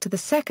facelift to the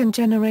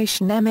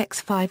second-generation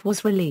MX-5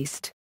 was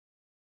released.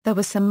 There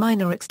were some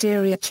minor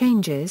exterior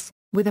changes,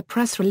 with a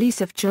press release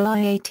of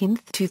July 18,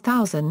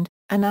 2000,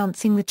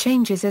 announcing the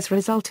changes as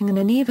resulting in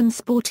an even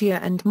sportier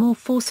and more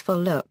forceful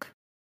look.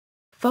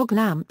 Fog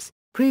lamps,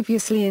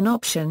 previously an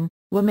option,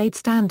 were made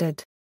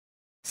standard.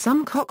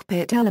 Some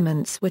cockpit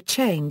elements were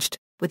changed,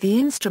 with the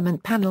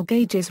instrument panel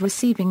gauges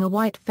receiving a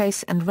white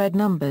face and red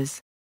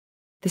numbers.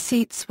 The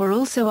seats were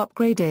also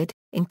upgraded,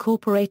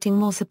 incorporating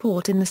more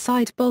support in the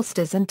side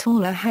bolsters and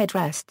taller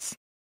headrests.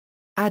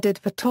 Added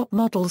for top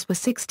models were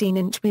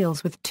 16-inch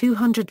wheels with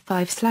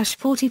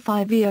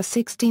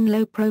 205/45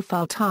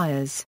 low-profile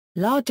tires,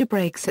 larger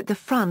brakes at the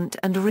front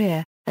and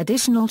rear,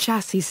 additional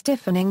chassis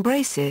stiffening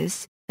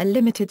braces, a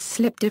limited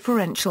slip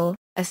differential,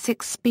 a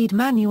 6-speed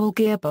manual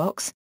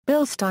gearbox,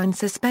 Bilstein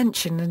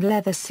suspension and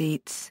leather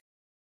seats.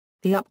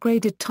 The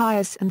upgraded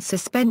tires and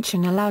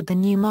suspension allowed the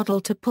new model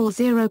to pull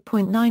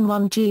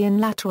 0.91 g in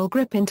lateral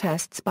grip in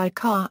tests by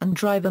Car and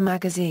Driver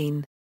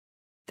magazine.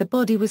 The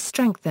body was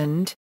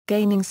strengthened,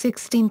 gaining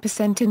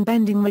 16% in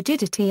bending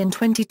rigidity and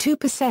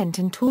 22%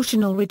 in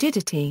torsional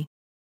rigidity.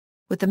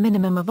 With the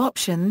minimum of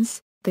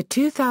options, the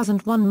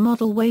 2001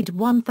 model weighed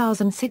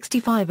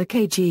 1,065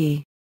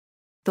 kg.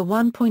 The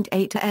 1.8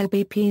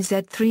 lbp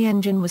Z3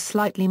 engine was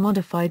slightly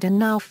modified and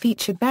now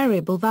featured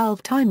variable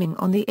valve timing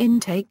on the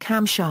intake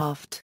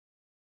camshaft.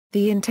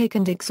 The intake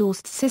and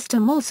exhaust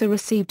system also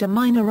received a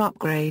minor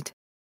upgrade.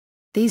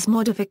 These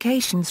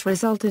modifications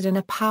resulted in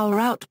a power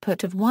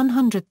output of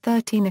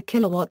 113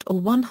 kW or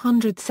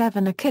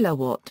 107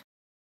 kW.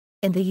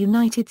 In the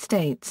United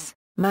States,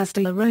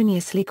 Mazda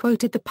erroneously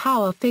quoted the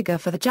power figure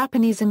for the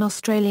Japanese and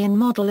Australian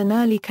model in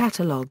early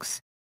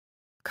catalogues.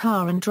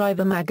 Car and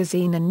Driver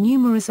magazine and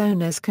numerous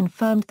owners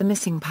confirmed the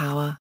missing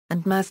power,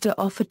 and Mazda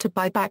offered to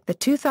buy back the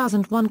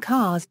 2001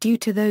 cars due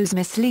to those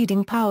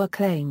misleading power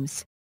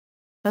claims.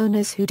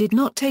 Owners who did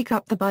not take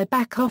up the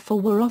buyback offer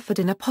were offered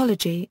an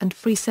apology and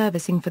free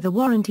servicing for the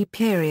warranty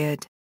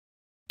period.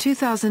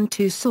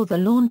 2002 saw the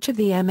launch of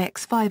the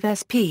MX-5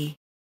 SP.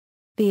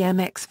 The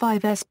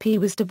MX-5 SP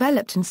was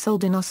developed and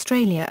sold in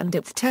Australia, and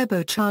its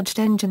turbocharged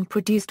engine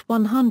produced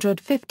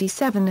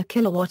 157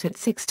 kW at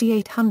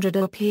 6,800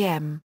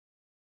 rpm.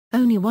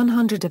 Only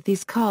 100 of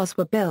these cars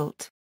were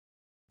built.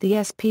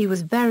 The SP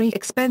was very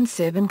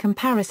expensive in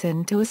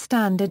comparison to a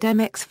standard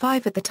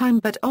MX-5 at the time,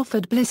 but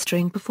offered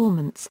blistering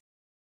performance.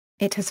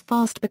 It has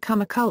fast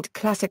become a cult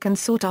classic and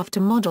sought-after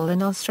model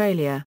in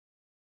Australia.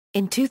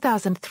 In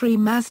 2003,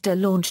 Mazda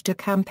launched a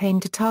campaign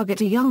to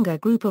target a younger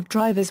group of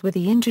drivers with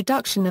the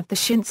introduction of the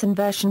Shinsen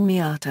version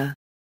Miata.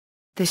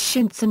 The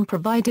Shinsen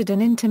provided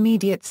an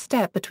intermediate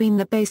step between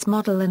the base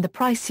model and the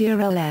pricier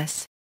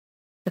LS.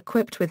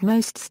 Equipped with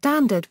most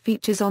standard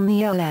features on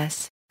the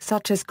LS,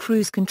 such as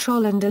cruise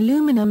control and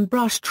aluminum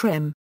brush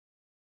trim.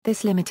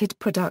 This limited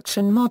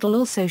production model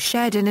also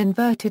shared an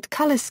inverted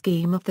color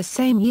scheme of the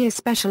same year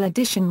special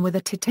edition with a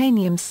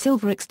titanium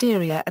silver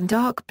exterior and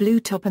dark blue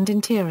top and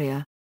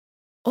interior.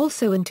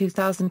 Also in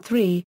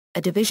 2003,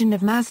 a division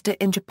of Mazda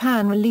in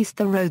Japan released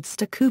the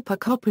Roadster Coupe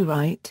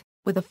copyright,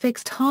 with a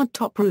fixed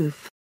hardtop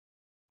roof.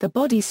 The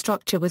body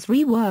structure was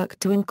reworked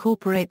to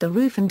incorporate the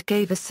roof and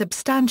gave a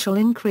substantial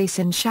increase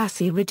in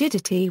chassis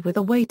rigidity with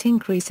a weight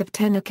increase of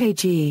 10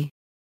 kg.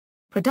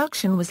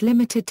 Production was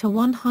limited to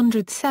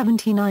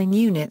 179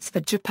 units for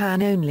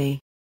Japan only.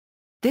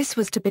 This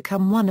was to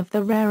become one of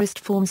the rarest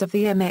forms of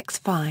the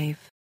MX-5.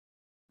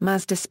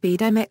 Mazda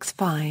Speed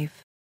MX-5.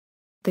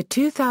 The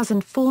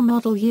 2004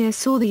 model year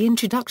saw the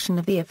introduction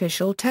of the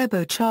official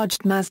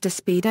turbocharged Mazda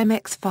Speed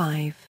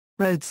MX-5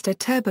 Roadster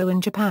Turbo in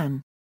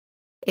Japan.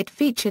 It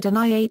featured an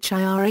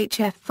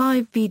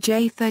IHIRHF5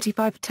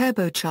 VJ35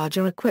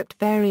 turbocharger-equipped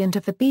variant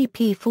of the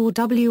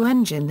BP4W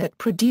engine that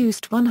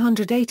produced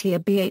 180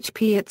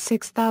 bhp at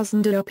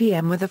 6,000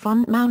 rpm with a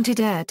front-mounted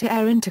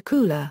air-to-air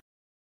intercooler.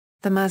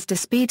 The Mazda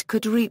Speed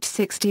could reach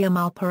 60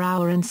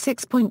 mph in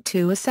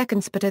 6.2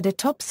 seconds, but at a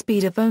top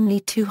speed of only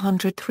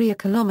 203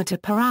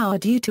 km/h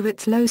due to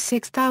its low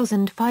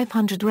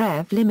 6,500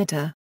 rev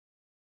limiter.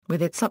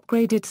 With its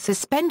upgraded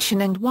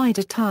suspension and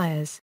wider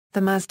tires, the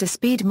Mazda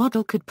Speed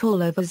model could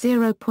pull over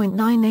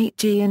 0.98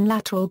 g in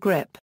lateral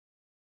grip.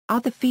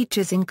 Other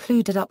features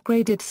included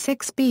upgraded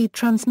 6-speed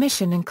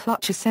transmission and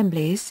clutch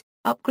assemblies,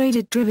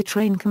 upgraded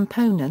drivetrain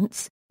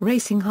components,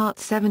 Racing Heart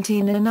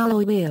 17 and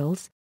alloy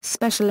wheels,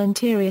 special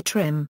interior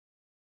trim.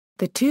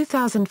 The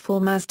 2004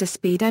 Mazda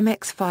Speed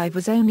MX-5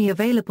 was only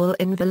available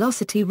in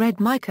Velocity Red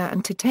Mica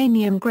and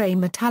Titanium Grey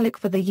Metallic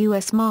for the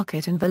US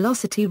market and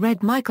Velocity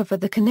Red Mica for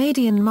the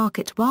Canadian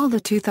market, while the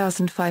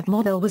 2005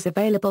 model was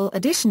available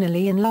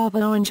additionally in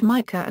Lava Orange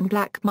Mica and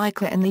Black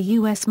Mica in the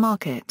US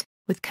market,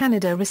 with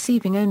Canada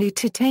receiving only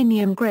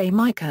Titanium Grey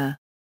Mica.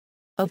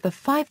 Of the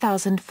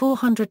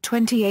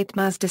 5,428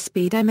 Mazda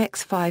Speed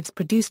MX-5s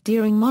produced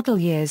during model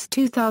years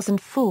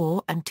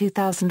 2004 and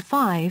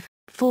 2005,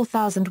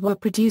 4,000 were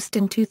produced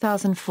in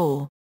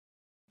 2004.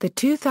 The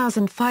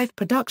 2005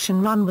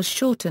 production run was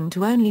shortened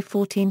to only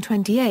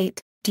 1428,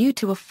 due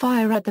to a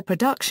fire at the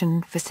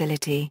production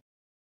facility.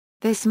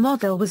 This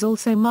model was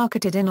also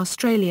marketed in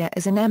Australia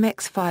as an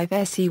MX-5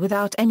 SE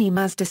without any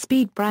Mazda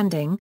Speed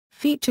branding,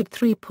 featured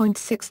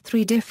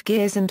 3.63 diff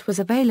gears and was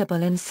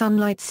available in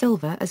Sunlight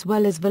Silver as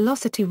well as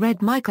Velocity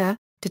Red Mica,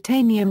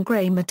 Titanium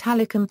Grey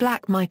Metallic and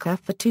Black Mica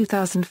for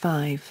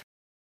 2005.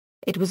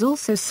 It was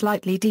also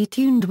slightly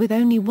detuned with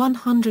only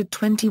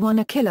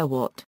 121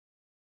 kW.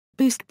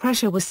 Boost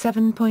pressure was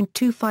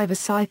 7.25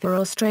 SI for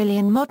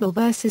Australian model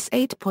versus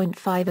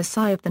 8.5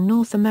 SI of the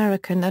North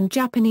American and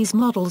Japanese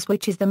models,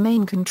 which is the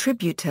main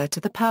contributor to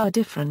the power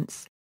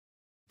difference.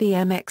 The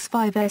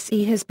MX-5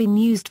 SE has been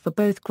used for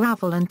both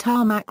gravel and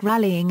tarmac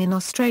rallying in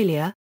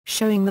Australia,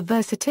 showing the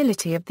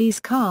versatility of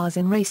these cars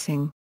in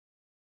racing.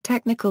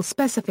 Technical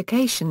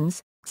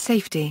specifications,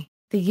 safety.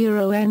 The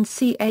Euro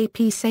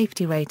NCAP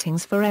safety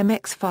ratings for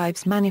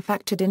MX-5s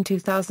manufactured in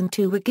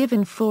 2002 were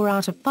given 4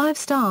 out of 5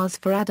 stars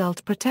for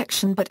adult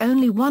protection but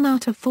only 1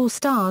 out of 4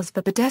 stars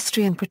for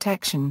pedestrian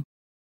protection.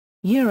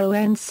 Euro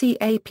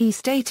NCAP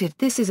stated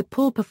this is a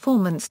poor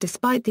performance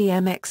despite the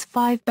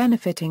MX-5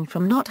 benefiting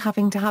from not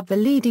having to have the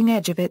leading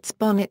edge of its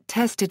bonnet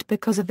tested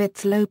because of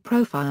its low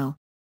profile.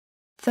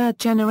 Third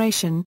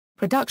generation.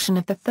 Production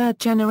of the third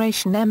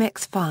generation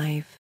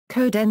MX-5,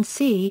 code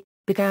NC,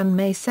 began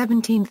May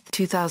 17,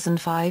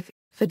 2005,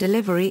 for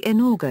delivery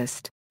in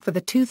August, for the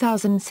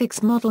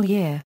 2006 model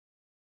year.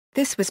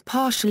 This was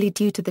partially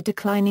due to the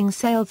declining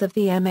sales of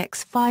the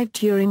MX-5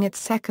 during its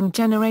second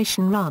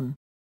generation run.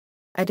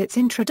 At its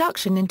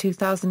introduction in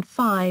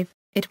 2005,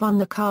 it won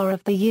the Car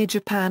of the Year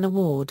Japan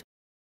Award.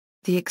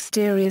 The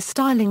exterior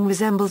styling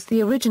resembles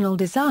the original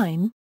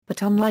design,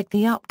 but unlike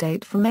the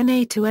update from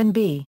NA to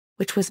NB,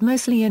 which was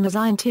mostly an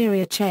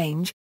interior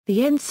change, the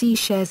NC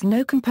shares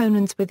no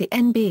components with the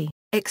NB,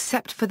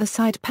 except for the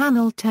side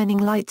panel turning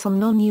lights on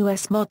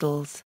non-US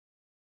models.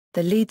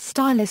 The lead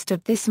stylist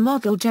of this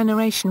model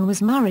generation was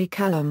Murray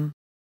Callum.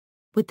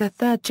 With the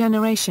third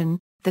generation,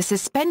 the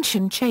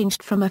suspension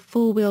changed from a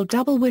four-wheel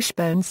double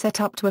wishbone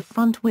setup to a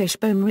front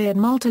wishbone rear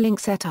multilink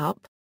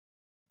setup.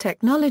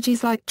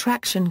 Technologies like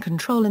traction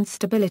control and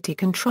stability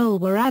control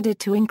were added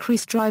to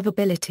increase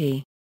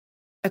drivability.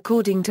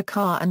 According to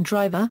Car and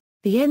Driver,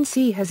 the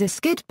NC has a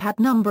skid pad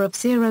number of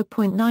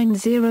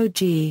 0.90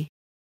 G.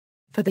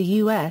 For the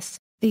US,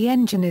 the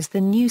engine is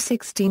the new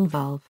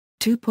 16-valve,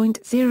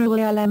 2.0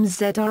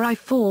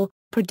 LMZRI4,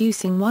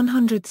 producing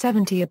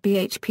 170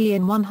 bhp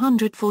and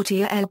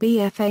 140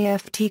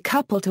 lb-FAFT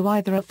coupled to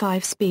either a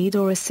 5-speed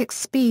or a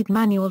 6-speed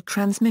manual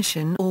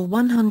transmission or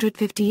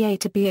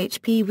 158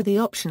 bhp with the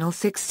optional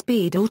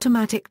 6-speed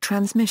automatic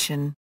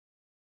transmission.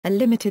 A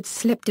limited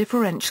slip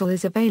differential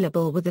is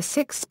available with a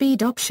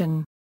 6-speed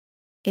option.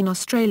 In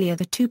Australia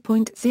the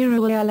 2.0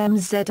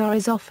 LMZR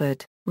is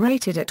offered,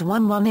 rated at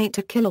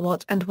 118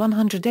 kW and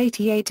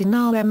 188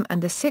 Nm,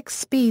 and the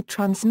 6-speed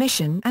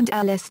transmission and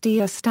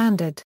LSD are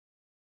standard.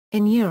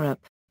 In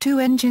Europe, 2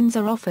 engines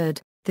are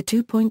offered, the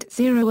 2.0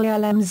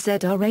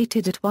 LMZR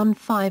rated at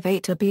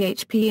 158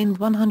 bhp and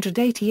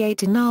 188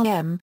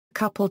 Nm,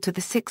 coupled to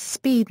the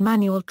 6-speed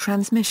manual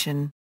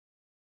transmission.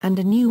 And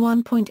a new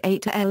 1.8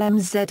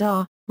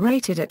 LMZR,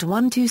 rated at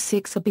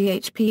 126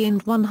 bhp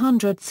and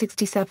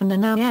 167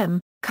 Nm,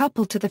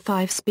 coupled to the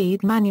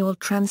 5-speed manual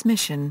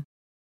transmission.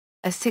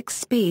 A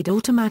 6-speed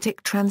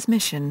automatic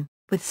transmission,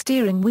 with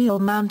steering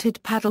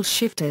wheel-mounted paddle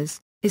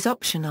shifters, is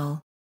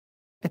optional.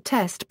 A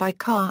test by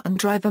Car and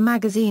Driver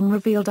magazine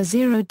revealed a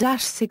 0-60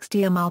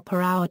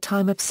 mph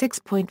time of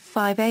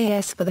 6.5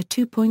 as for the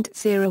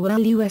 2.0 L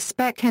US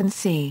spec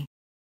NC.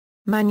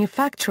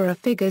 Manufacturer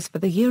figures for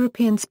the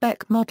European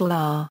spec model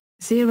are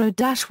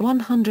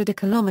 0-100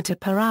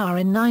 km/h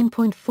in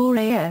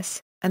 9.4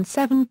 as, and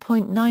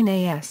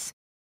 7.9 as.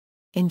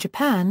 In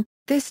Japan,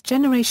 this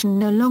generation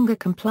no longer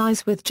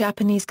complies with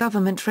Japanese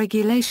government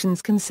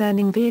regulations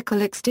concerning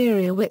vehicle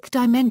exterior width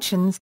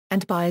dimensions,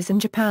 and buyers in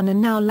Japan are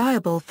now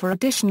liable for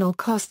additional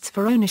costs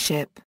for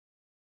ownership.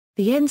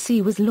 The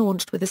NC was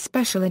launched with a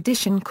special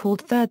edition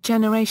called Third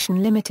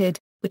Generation Limited,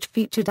 which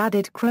featured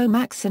added chrome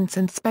accents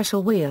and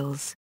special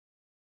wheels.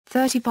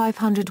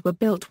 3,500 were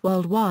built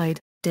worldwide,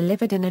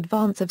 delivered in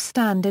advance of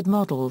standard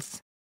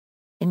models.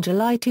 In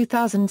July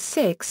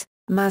 2006,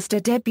 Mazda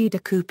debuted a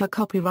Coupe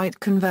copyright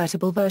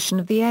convertible version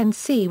of the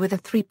NC with a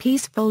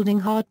 3-piece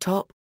folding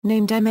hardtop,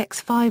 named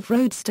MX-5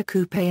 Roadster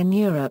Coupe in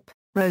Europe,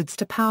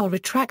 Roadster Power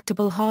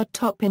Retractable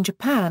Hardtop in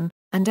Japan,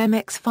 and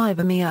MX-5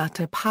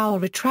 Miata Power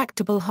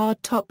Retractable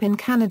Hardtop in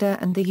Canada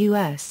and the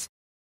US.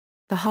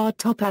 The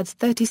hardtop adds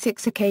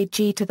 36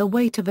 kg to the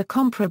weight of a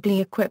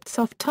comparably equipped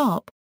soft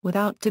top,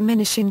 without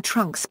diminishing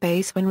trunk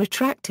space when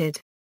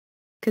retracted.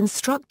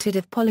 Constructed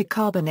of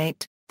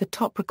polycarbonate, the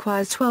top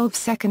requires 12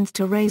 seconds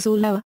to raise or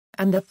lower,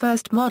 and the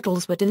first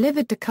models were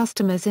delivered to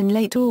customers in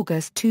late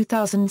August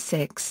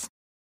 2006.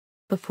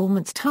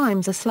 Performance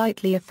times are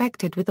slightly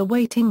affected with a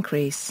weight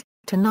increase,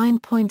 to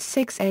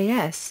 9.6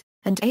 as,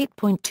 and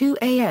 8.2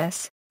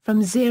 as,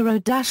 from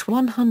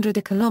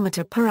 0-100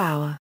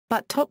 km/h,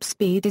 but top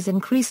speed is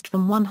increased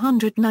from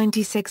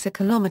 196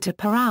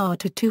 km/h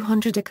to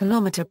 200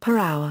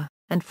 km/h,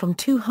 and from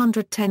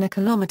 210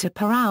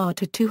 km/h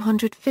to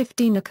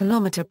 215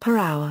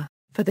 km/h,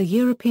 for the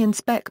European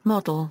spec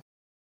model.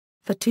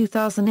 For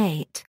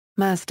 2008,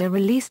 Mazda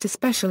released a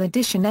special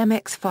edition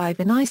MX-5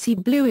 in icy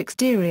blue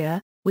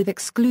exterior, with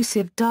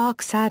exclusive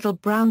dark saddle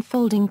brown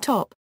folding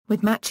top,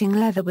 with matching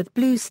leather with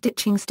blue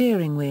stitching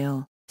steering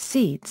wheel,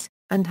 seats,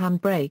 and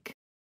handbrake.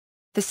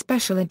 The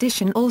special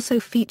edition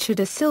also featured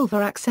a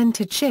silver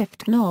accented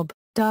shift knob,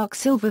 dark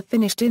silver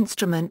finished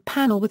instrument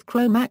panel with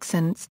chrome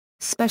accents,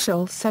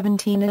 special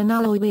 17-in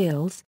alloy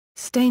wheels,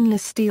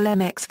 stainless steel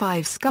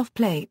MX-5 scuff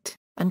plate,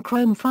 and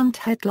chrome front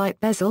headlight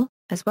bezel,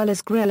 as well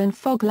as grille and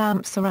fog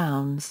lamp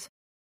surrounds.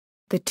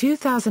 The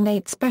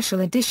 2008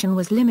 Special Edition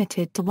was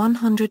limited to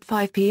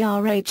 105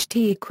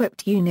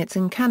 PRHT-equipped units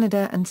in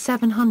Canada and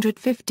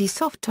 750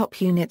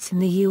 soft-top units in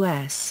the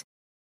US.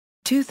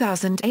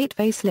 2008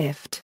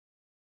 Facelift.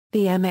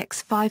 The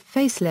MX-5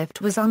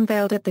 facelift was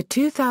unveiled at the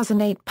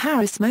 2008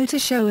 Paris Motor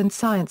Show and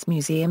Science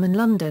Museum in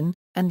London,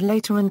 and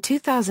later in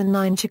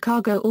 2009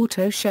 Chicago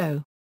Auto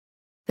Show.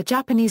 The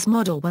Japanese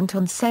model went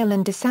on sale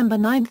on December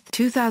 9,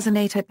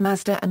 2008 at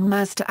Mazda and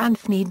Mazda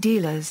Anthony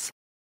dealers.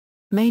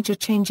 Major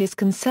changes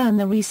concern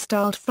the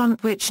restyled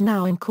front, which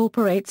now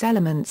incorporates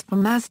elements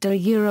from Mazda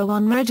Euro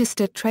 1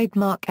 registered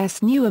trademark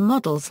S. Newer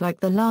models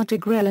like the larger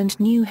grille and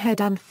new head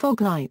and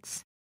fog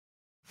lights.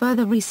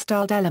 Further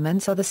restyled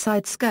elements are the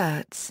side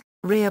skirts,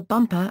 rear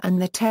bumper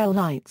and the tail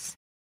lights.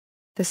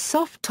 The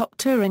soft-top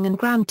Touring and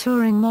Grand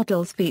Touring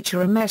models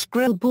feature a mesh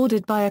grille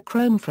bordered by a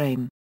chrome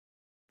frame.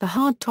 The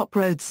hardtop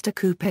Roadster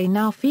Coupe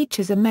now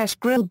features a mesh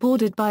grille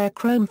bordered by a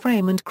chrome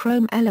frame and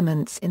chrome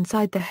elements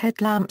inside the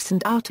headlamps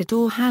and outer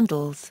door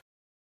handles.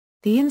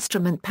 The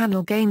instrument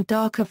panel gained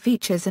darker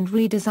features and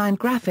redesigned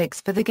graphics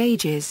for the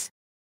gauges.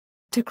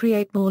 To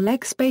create more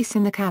leg space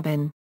in the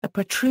cabin, a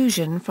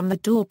protrusion from the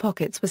door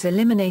pockets was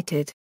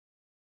eliminated.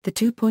 The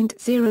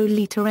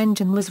 2.0-liter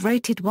engine was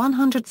rated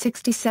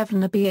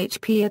 167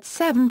 bhp at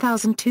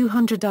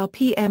 7,200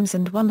 rpms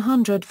and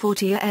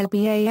 140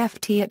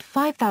 lb-ft at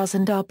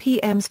 5,000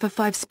 rpms for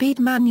 5-speed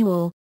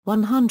manual,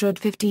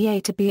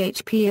 158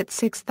 bhp at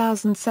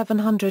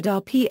 6,700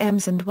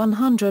 rpms and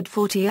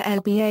 140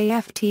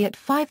 lb-ft at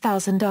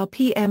 5,000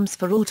 rpms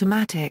for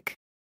automatic.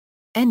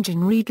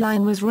 Engine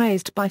readline was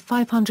raised by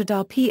 500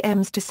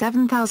 rpms to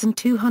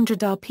 7,200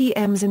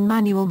 rpms in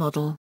manual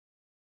model.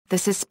 The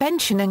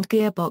suspension and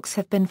gearbox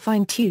have been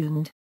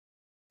fine-tuned.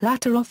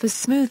 Latter offers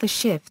smoother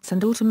shifts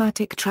and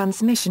automatic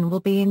transmission will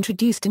be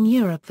introduced in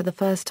Europe for the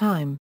first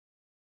time.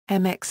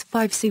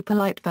 MX-5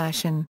 Superlight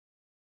version.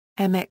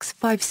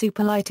 MX-5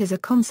 Superlight is a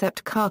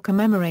concept car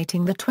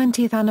commemorating the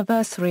 20th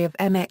anniversary of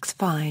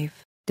MX-5,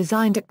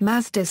 designed at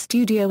Mazda's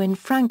studio in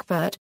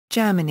Frankfurt,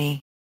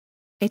 Germany.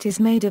 It is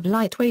made of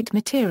lightweight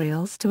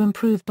materials to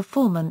improve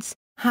performance,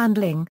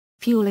 handling,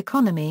 fuel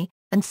economy,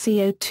 and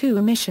CO2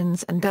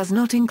 emissions and does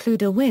not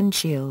include a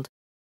windshield.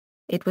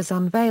 It was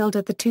unveiled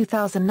at the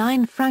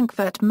 2009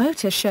 Frankfurt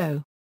Motor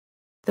Show.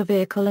 The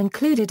vehicle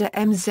included a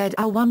MZR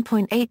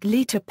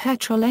 1.8-liter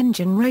petrol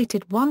engine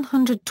rated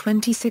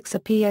 126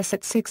 PS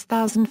at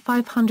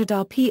 6,500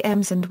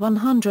 rpms and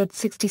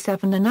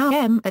 167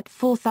 Nm at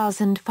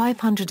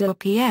 4,500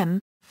 rpm,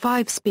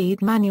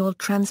 5-speed manual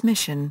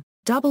transmission,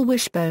 double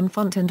wishbone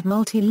front and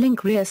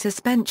multi-link rear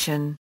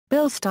suspension,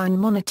 Bilstein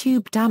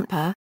monotube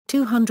damper,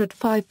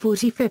 205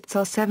 45ths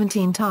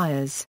R17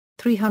 tires,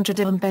 300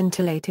 mm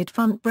ventilated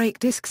front brake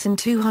discs and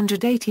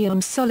 280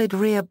 mm solid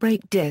rear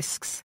brake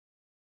discs.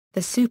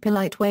 The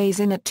Superlight weighs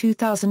in at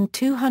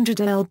 2,200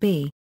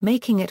 lb,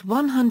 making it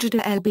 100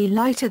 lb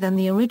lighter than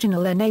the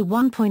original NA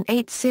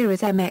 1.8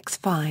 series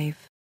MX-5.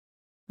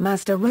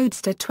 Mazda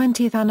Roadster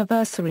 20th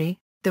Anniversary.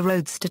 The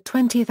Roadster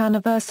 20th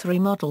Anniversary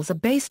models are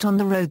based on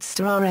the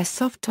Roadster RS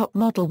soft-top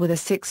model with a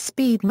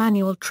 6-speed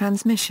manual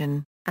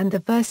transmission, and the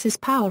Versus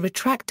Power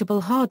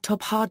retractable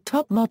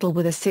hardtop model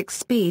with a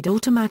 6-speed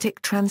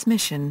automatic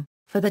transmission,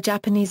 for the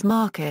Japanese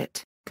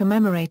market,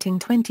 commemorating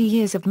 20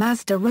 years of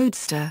Mazda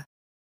Roadster.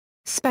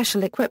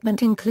 Special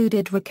equipment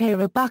included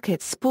Recaro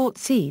bucket sport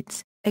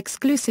seats,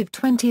 exclusive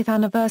 20th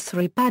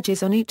anniversary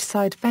badges on each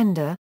side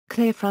fender,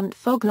 clear front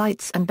fog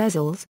lights and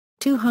bezels,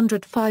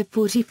 205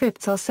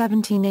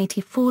 45ths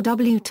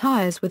R1784W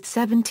tires with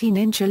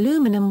 17-inch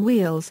aluminum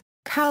wheels,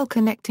 Cal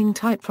connecting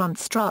tight front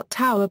strut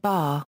tower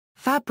bar,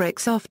 fabric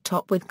soft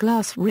top with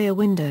glass rear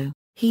window,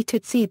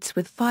 heated seats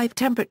with 5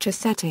 temperature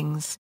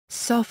settings,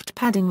 soft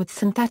padding with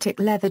synthetic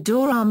leather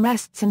door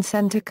armrests and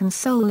center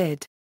console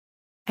lid.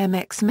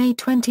 MX May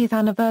 20th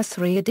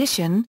Anniversary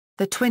Edition.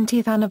 The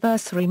 20th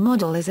anniversary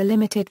model is a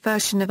limited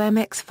version of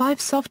MX-5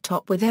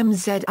 soft-top with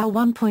MZR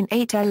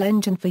 1.8L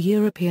engine for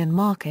European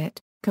market,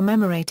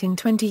 commemorating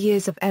 20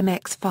 years of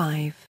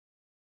MX-5.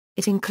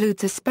 It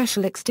includes a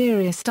special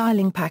exterior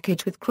styling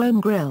package with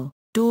chrome grille,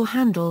 door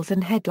handles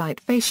and headlight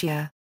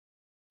fascia.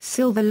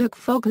 Silver look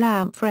fog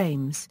lamp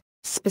frames,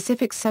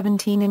 specific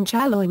 17-inch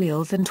alloy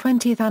wheels and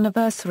 20th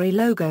anniversary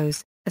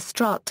logos, a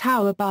strut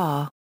tower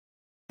bar.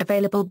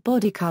 Available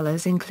body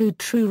colors include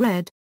True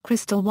Red,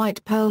 Crystal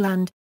White Pearl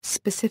and,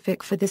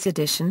 specific for this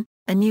edition,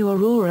 a new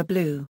Aurora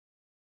Blue.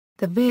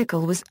 The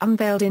vehicle was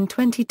unveiled in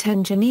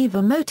 2010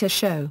 Geneva Motor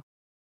Show.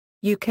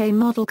 UK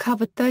model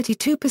covered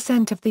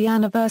 32% of the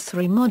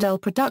anniversary model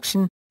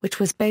production, which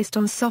was based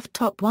on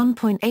soft-top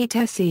 1.8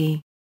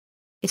 SE.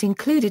 It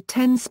included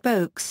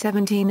 10-spoke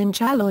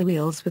 17-inch alloy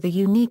wheels with a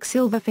unique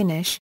silver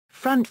finish,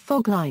 front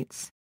fog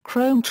lights,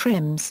 chrome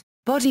trims,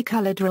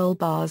 body-colored roll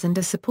bars and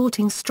a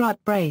supporting strut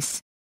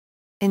brace.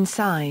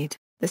 Inside,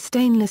 the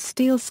stainless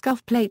steel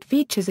scuff plate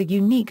features a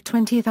unique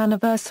 20th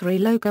anniversary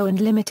logo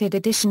and limited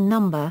edition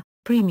number,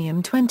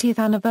 premium 20th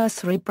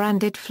anniversary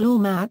branded floor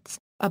mats,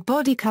 a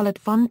body-colored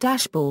front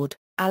dashboard,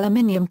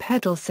 aluminium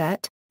pedal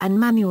set, and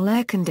manual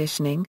air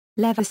conditioning,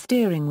 leather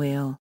steering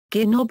wheel,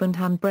 gear knob and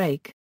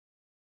handbrake.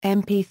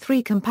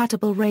 MP3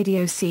 compatible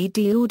radio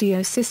CD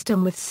audio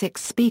system with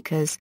 6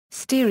 speakers,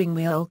 steering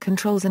wheel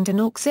controls and an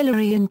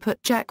auxiliary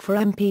input jack for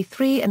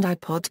MP3 and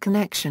iPod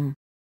connection.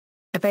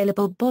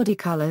 Available body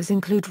colors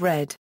include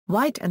red,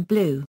 white and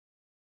blue.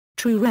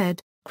 True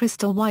Red,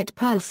 Crystal White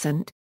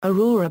Pearlescent,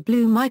 Aurora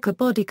Blue mica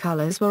body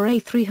colors were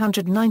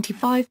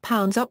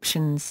 £395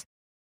 options.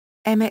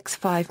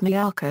 MX-5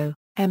 Miata,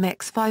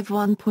 MX-5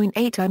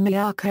 1.8i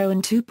Miata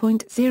and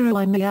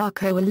 2.0i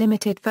Miata were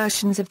limited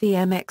versions of the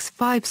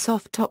MX-5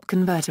 soft-top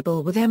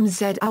convertible with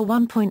MZR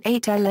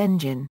 1.8L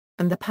engine,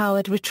 and the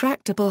powered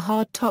retractable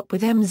hardtop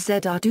with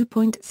MZR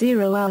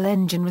 2.0L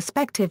engine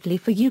respectively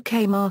for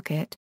UK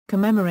market,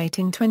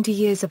 commemorating 20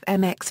 years of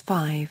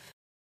MX-5.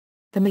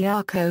 The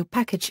Miata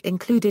package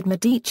included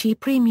Medici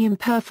premium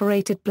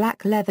perforated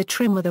black leather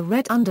trim with a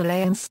red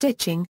underlay and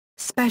stitching,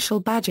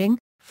 special badging,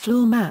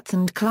 floor mats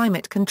and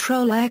climate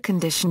control air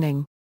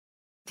conditioning.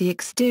 The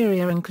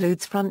exterior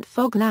includes front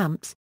fog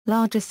lamps,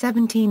 larger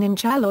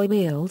 17-inch alloy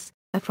wheels,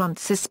 a front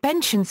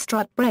suspension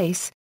strut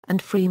brace,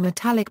 and free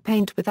metallic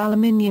paint with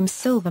aluminium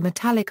silver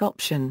metallic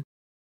option.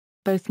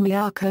 Both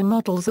Miata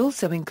models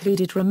also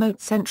included remote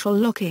central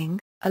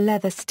locking, a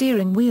leather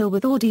steering wheel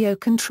with audio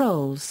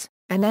controls,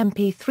 an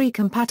MP3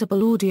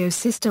 compatible audio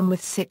system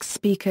with 6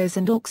 speakers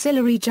and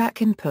auxiliary jack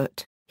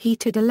input,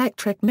 heated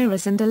electric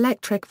mirrors and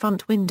electric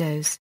front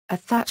windows, a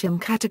Thatcham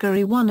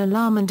Category 1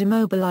 alarm and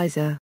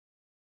immobilizer.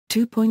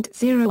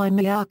 2.0i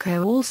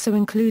Miata also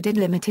included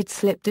limited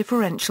slip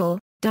differential,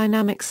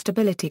 dynamic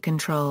stability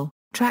control,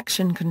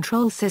 traction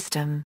control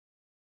system.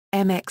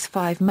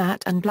 MX-5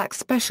 Matte and Black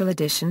Special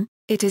Edition,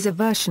 it is a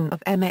version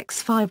of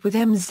MX-5 with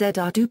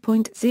MZR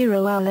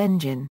 2.0L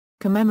engine,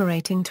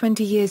 commemorating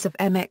 20 years of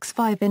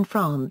MX-5 in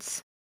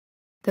France.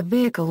 The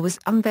vehicle was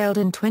unveiled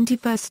in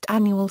 21st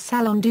Annual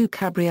Salon du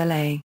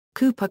Cabriolet,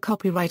 Coupe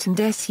Copyright and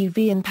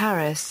SUV in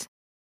Paris.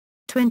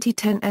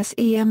 2010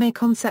 SEMA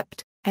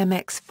Concept,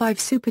 MX-5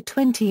 Super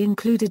 20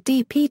 included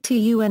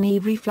DPTUNE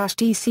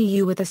reflashed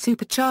ECU with a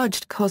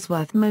supercharged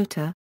Cosworth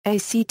motor,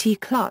 ACT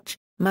clutch,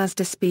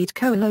 Mazda Speed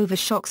coilover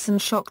shocks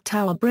and shock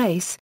tower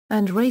brace,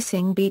 and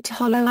Racing Beat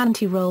hollow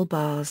anti-roll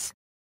bars.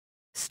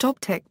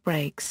 StockTech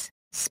brakes,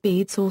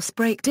 speed source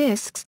brake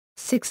discs,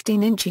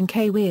 16-inch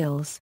K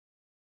wheels.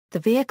 The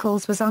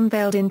vehicles was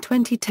unveiled in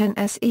 2010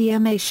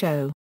 SEMA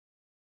show.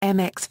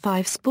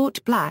 MX-5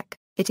 Sport Black,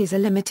 it is a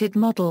limited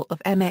model of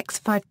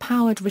MX-5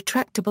 powered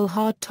retractable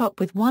hardtop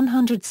with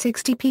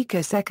 160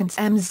 picoseconds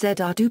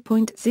MZR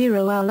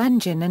 2.0L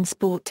engine and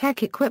Sport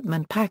Tech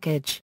equipment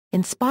package,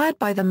 inspired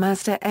by the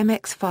Mazda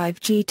MX-5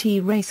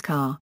 GT race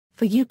car,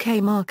 for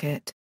UK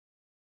market.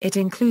 It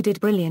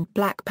included brilliant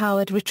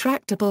black-powered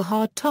retractable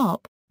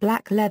hardtop,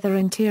 black leather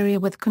interior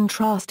with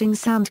contrasting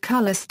sand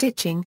color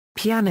stitching,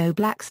 piano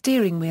black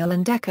steering wheel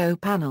and deco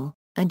panel,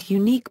 and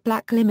unique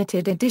black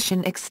limited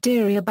edition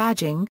exterior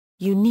badging,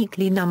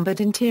 uniquely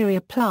numbered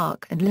interior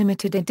plaque and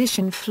limited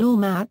edition floor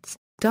mats,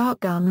 dark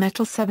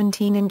gunmetal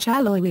 17-inch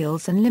alloy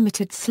wheels and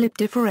limited slip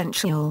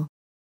differential.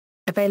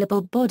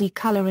 Available body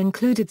color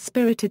included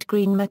spirited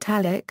green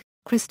metallic,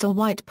 crystal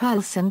white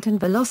pearlescent and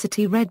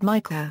velocity red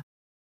mica.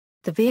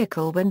 The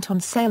vehicle went on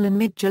sale in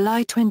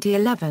mid-July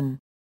 2011.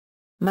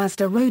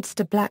 Mazda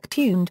Roadster Black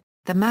Tuned.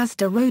 The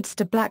Mazda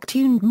Roadster Black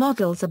Tuned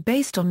models are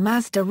based on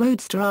Mazda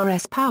Roadster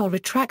RS power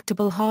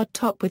retractable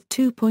hardtop with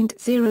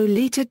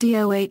 2.0-liter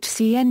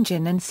DOHC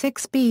engine and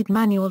 6-speed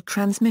manual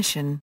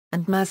transmission,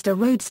 and Mazda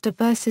Roadster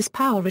Versus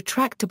power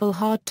retractable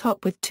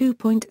hardtop with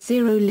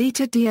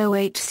 2.0-liter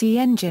DOHC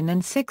engine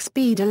and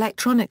 6-speed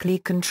electronically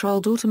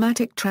controlled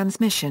automatic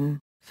transmission,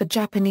 for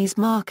Japanese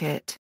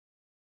market.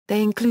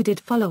 They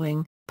included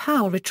following: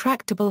 power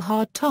retractable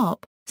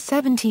hardtop,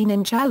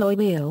 17-inch alloy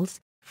wheels,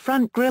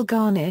 front grille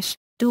garnish,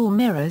 door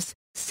mirrors,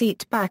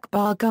 seat back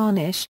bar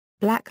garnish,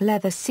 black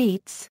leather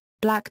seats,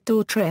 black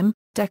door trim,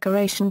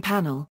 decoration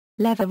panel,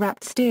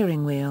 leather-wrapped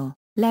steering wheel,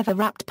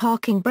 leather-wrapped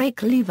parking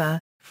brake lever,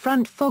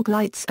 front fog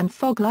lights and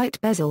fog light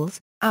bezels,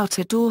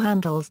 outer door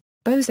handles,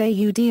 Bose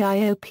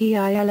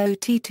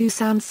AUDIO-PILOT2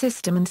 sound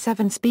system and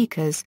 7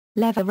 speakers,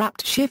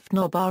 leather-wrapped shift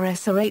knob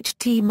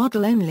RSRHT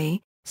model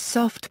only,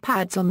 soft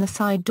pads on the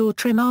side door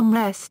trim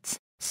armrests,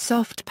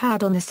 soft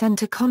pad on the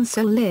center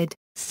console lid,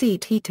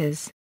 seat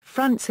heaters,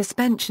 front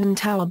suspension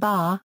tower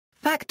bar.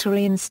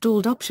 Factory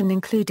installed option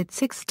included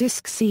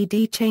 6-disc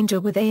CD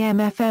changer with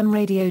AM/FM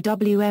radio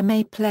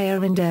WMA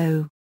player and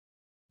O.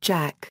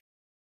 jack.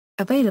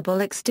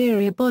 Available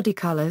exterior body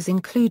colors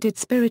included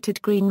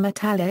spirited green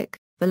metallic,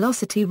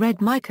 velocity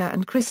red mica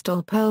and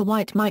crystal pearl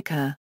white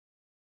mica.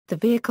 The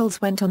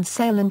vehicles went on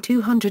sale in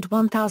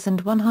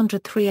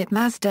 201,103 at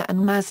Mazda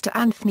and Mazda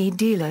Anthony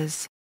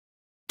dealers.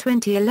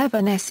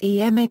 2011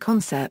 SEMA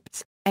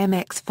Concepts,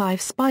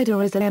 MX-5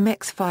 Spider is a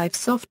MX-5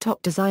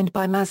 soft-top designed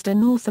by Mazda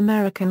North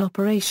American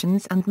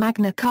Operations and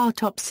Magna Car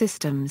Top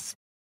Systems.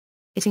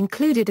 It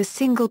included a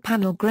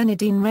single-panel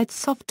grenadine red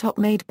soft-top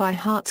made by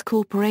Hertz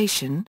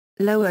Corporation,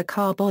 lower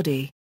car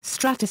body,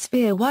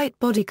 stratosphere white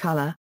body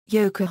color,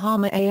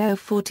 Yokohama AO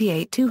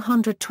 48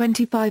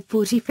 225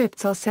 45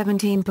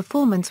 R17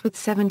 Performance with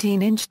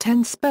 17-inch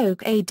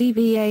 10-spoke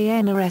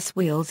ADVANRS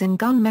wheels in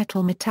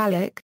gunmetal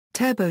metallic,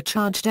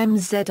 turbocharged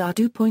MZR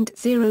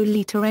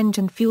 2.0-liter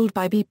engine fueled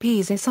by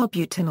BP's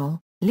isobutanol,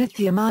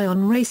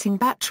 lithium-ion racing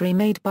battery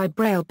made by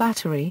Braille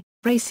Battery,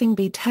 racing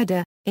bead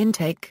header,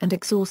 intake and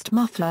exhaust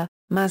muffler,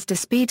 Mazda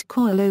speed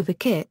coilover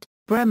kit,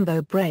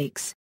 Brembo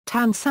brakes,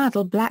 tan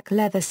saddle black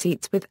leather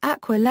seats with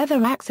aqua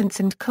leather accents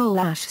and coal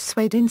ash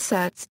suede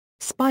inserts,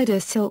 Spider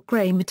silk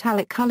grey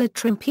metallic colored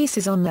trim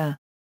pieces on the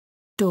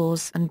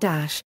doors and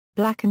dash,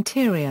 black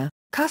interior,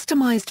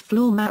 customized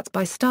floor mats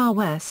by Star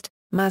West,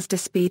 Mazda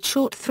speed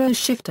short throw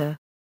shifter.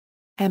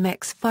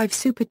 MX-5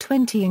 Super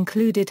 20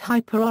 included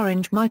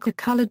hyper-orange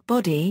mica-colored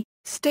body,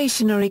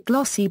 stationary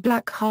glossy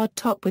black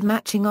hardtop with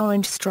matching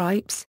orange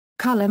stripes,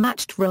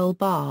 color-matched roll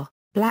bar,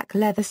 black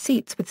leather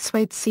seats with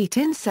suede seat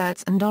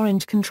inserts and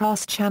orange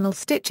contrast channel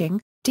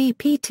stitching,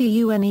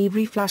 DPTUNE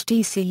reflashed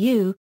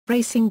ECU,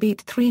 Racing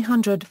Beat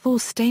 304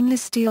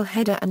 stainless steel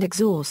header and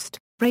exhaust,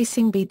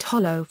 Racing Beat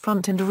hollow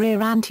front and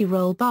rear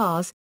anti-roll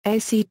bars,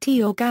 ACT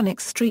organic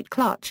street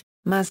clutch,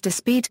 Mazda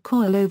speed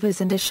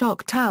coilovers and a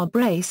shock tower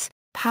brace,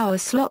 power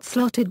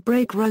slotted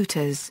brake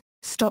rotors,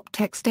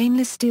 StopTech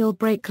stainless steel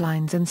brake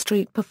lines and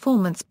street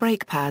performance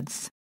brake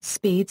pads,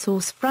 speed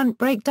source front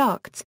brake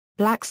ducts,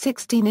 black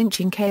 16-inch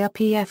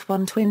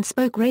KRPF1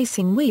 twin-spoke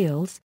racing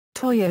wheels,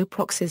 Toyo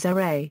Proxys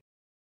array.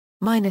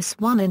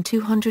 -1 and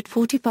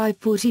 245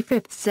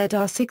 45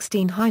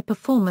 ZR16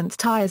 high-performance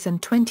tires and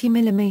 20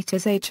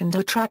 mm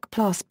H&O Track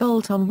Plus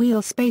bolt-on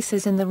wheel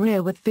spacers in the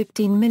rear with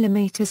 15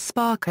 mm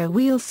Sparco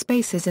wheel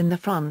spacers in the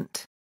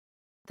front.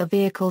 The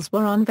vehicles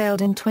were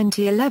unveiled in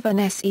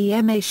 2011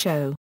 SEMA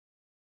show.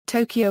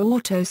 Tokyo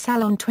Auto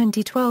Salon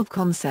 2012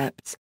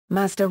 concepts.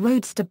 Mazda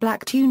Roadster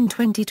Black Tuned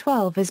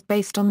 2012 is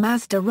based on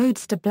Mazda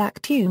Roadster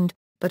Black Tuned,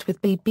 but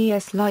with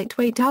BBS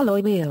lightweight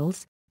alloy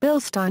wheels,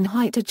 Bilstein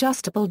height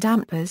adjustable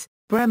dampers,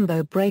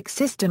 Brembo brake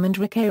system and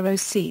Recaro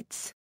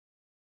seats.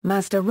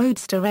 Mazda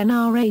Roadster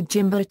NRA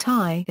Jimbo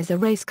Tie is a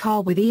race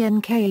car with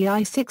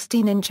ENKI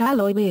 16-inch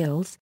alloy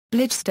wheels,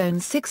 Bridgestone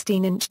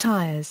 16-inch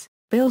tires,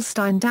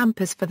 Bilstein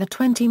dampers for the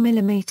 20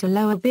 mm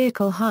lower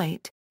vehicle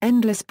height,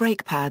 endless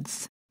brake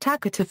pads,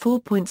 Takata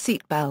 4-point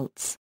seat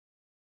belts.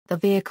 The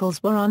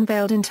vehicles were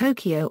unveiled in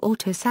Tokyo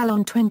Auto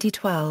Salon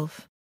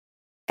 2012.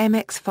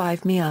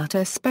 MX-5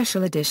 Miata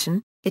Special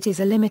Edition. It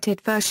is a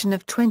limited version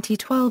of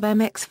 2012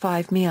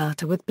 MX-5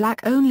 Miata with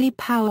black-only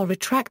power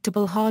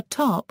retractable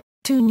hardtop,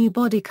 2 new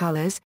body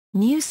colors,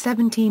 new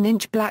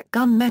 17-inch black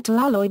gunmetal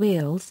alloy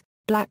wheels,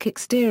 black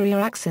exterior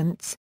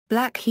accents,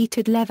 black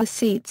heated leather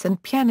seats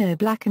and piano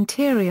black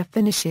interior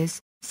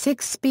finishes,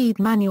 6-speed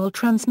manual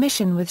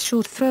transmission with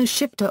short throw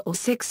shifter or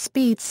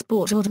 6-speed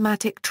sport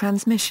automatic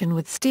transmission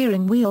with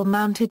steering wheel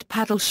mounted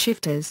paddle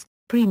shifters,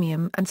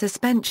 premium and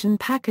suspension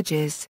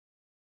packages.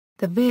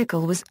 The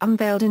vehicle was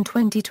unveiled in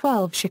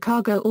 2012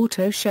 Chicago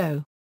Auto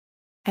Show.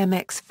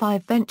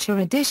 MX-5 Venture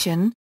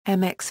Edition.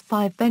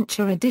 MX-5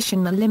 Venture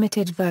Edition are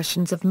limited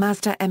versions of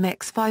Mazda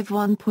MX-5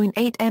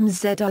 1.8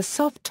 MZR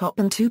soft top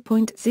and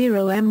 2.0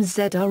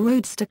 MZR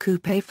Roadster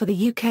Coupe for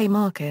the UK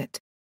market.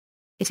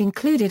 It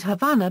included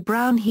Havana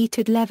brown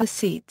heated leather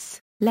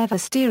seats, leather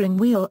steering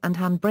wheel and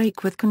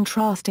handbrake with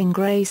contrasting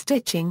grey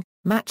stitching,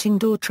 matching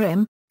door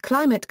trim,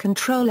 climate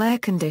control air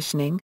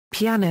conditioning,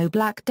 piano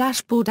black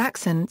dashboard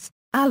accents,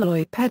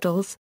 alloy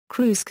pedals,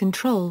 cruise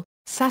control,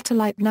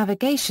 satellite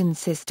navigation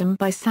system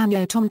by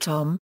Sanyo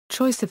TomTom,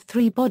 choice of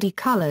 3 body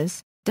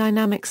colors,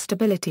 dynamic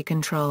stability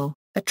control,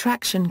 a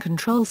traction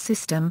control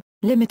system,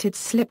 limited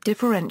slip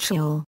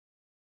differential.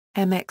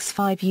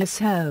 MX-5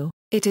 USO.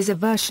 It is a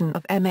version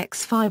of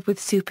MX-5 with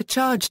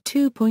supercharged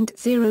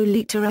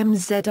 2.0-liter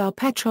MZR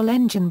petrol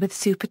engine with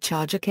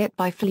supercharger kit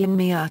by Fiat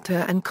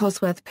Miata and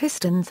Cosworth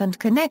pistons and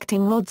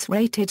connecting rods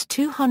rated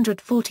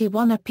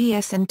 241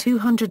 PS and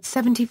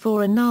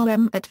 274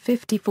 Nm at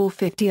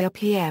 5450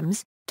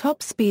 RPMs,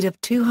 top speed of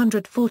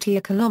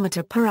 240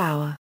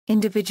 km/h,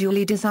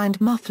 individually designed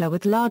muffler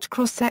with large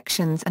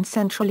cross-sections and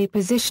centrally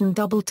positioned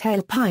double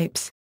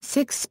tailpipes,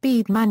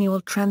 6-speed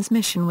manual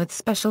transmission with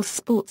special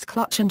sports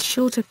clutch and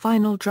shorter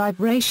final drive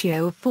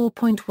ratio of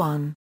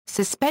 4.1,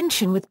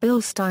 suspension with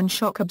Bilstein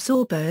shock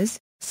absorbers,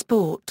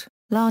 sport,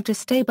 larger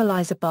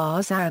stabilizer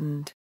bars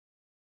and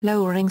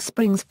lowering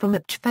springs from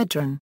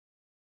Fedron.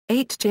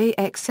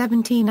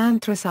 8JX17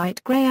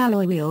 anthracite grey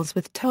alloy wheels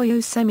with Toyo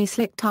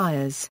semi-slick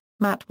tires,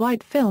 matte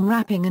white film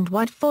wrapping and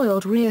white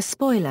foiled rear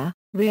spoiler,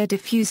 rear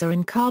diffuser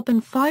in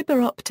carbon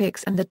fiber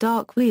optics and the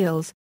dark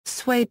wheels,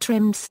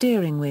 suede-trimmed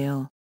steering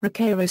wheel.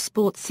 Recaro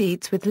sport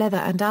seats with leather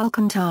and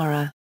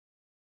Alcantara.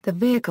 The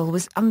vehicle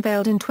was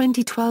unveiled in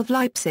 2012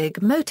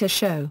 Leipzig Motor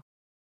Show.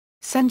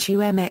 Sensu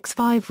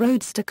MX-5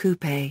 Roadster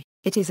Coupe.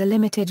 It is a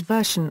limited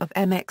version of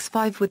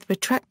MX-5 with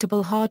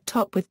retractable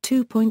hardtop with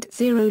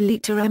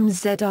 2.0-liter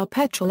MZR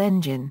petrol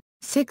engine,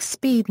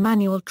 6-speed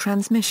manual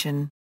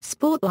transmission,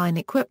 Sportline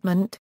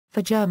equipment,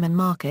 for German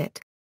market.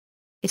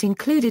 It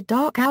included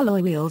dark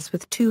alloy wheels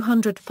with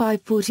 205/45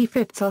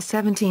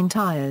 R17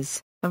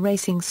 tires, a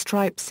racing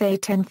stripes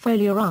A10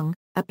 foliar rung,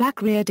 a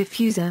black rear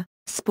diffuser,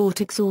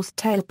 sport exhaust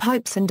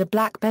tailpipes and a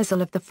black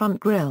bezel of the front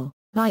grille,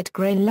 light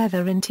grey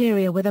leather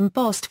interior with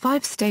embossed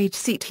 5-stage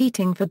seat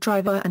heating for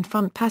driver and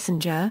front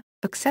passenger.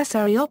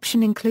 Accessory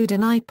option include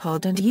an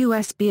iPod and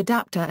USB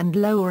adapter and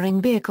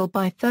lowering vehicle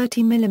by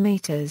 30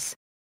 mm.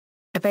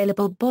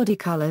 Available body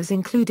colors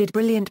included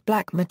brilliant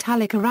black,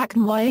 metallic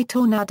Arakan White,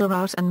 Tornado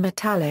Out and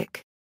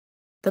metallic.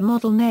 The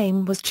model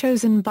name was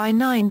chosen by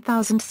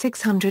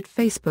 9,600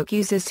 Facebook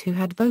users who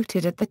had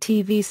voted at the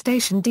TV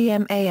station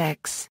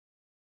DMAX.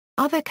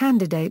 Other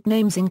candidate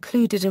names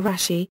included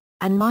Arashi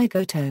and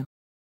miʻɑːtə.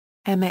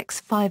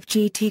 MX-5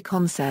 GT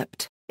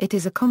concept. It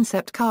is a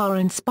concept car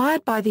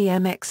inspired by the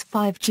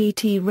MX-5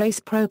 GT race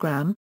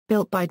program,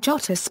 built by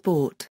Jota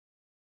Sport.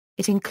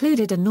 It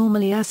included a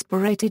normally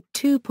aspirated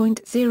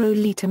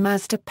 2.0-litre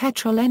Mazda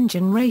petrol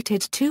engine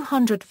rated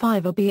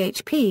 205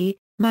 bhp,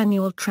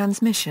 manual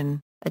transmission,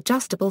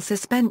 adjustable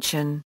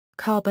suspension,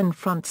 carbon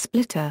front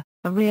splitter,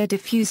 a rear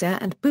diffuser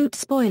and boot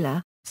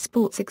spoiler,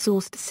 sports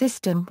exhaust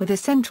system with a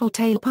central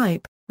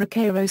tailpipe,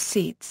 Recaro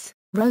seats,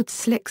 road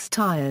slicks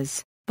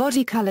tires,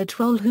 body-colored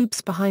roll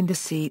hoops behind the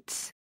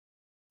seats.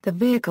 The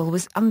vehicle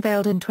was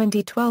unveiled in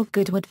 2012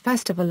 Goodwood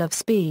Festival of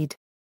Speed.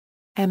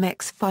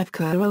 MX-5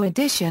 Kuro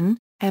Edition.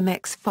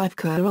 MX-5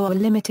 Kuro are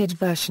limited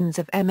versions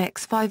of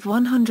MX-5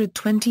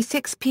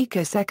 126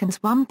 picoseconds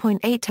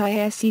 1.8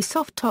 ISE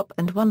soft top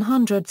and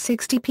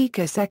 160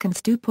 picoseconds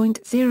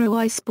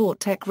 2.0i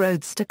Sportec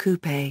Roadster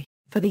Coupe,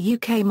 for the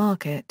UK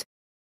market.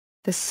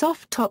 The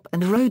soft top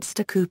and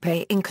Roadster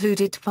Coupe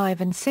included 5-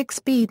 and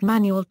 6-speed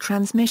manual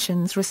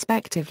transmissions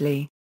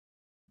respectively.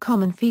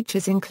 Common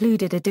features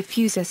included a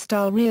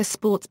diffuser-style rear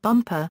sports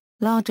bumper,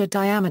 larger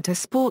diameter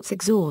sports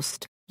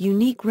exhaust,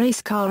 unique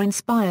race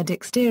car-inspired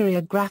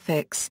exterior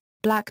graphics,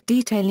 black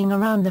detailing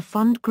around the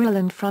front grille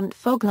and front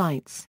fog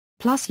lights,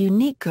 plus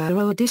unique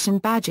Kuro Edition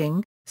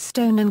badging,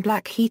 stone and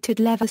black heated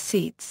leather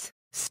seats,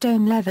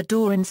 stone leather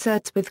door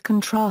inserts with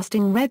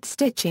contrasting red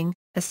stitching,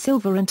 a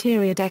silver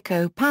interior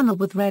deco panel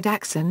with red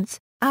accents,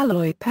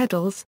 alloy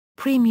pedals,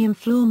 premium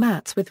floor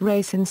mats with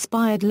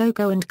race-inspired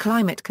logo and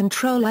climate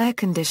control air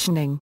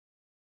conditioning.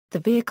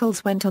 The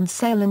vehicles went on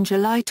sale in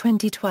July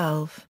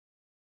 2012.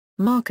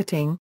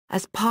 Marketing.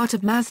 As part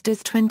of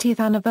Mazda's 20th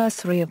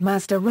anniversary of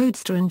Mazda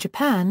Roadster in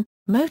Japan,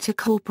 Motor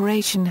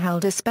Corporation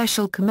held a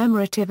special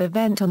commemorative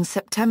event on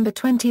September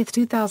 20,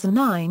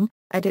 2009,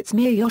 at its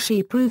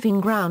Miyoshi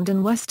Proving Ground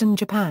in western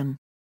Japan.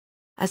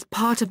 As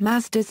part of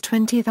Mazda's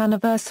 20th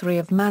anniversary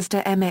of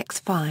Mazda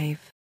MX-5,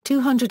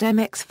 200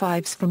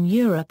 MX-5s from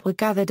Europe were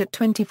gathered at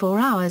 24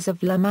 Hours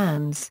of Le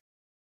Mans.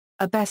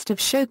 A Best of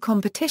Show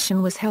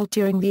competition was held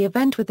during the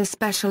event with a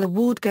special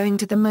award going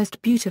to the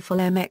most beautiful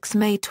MX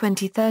May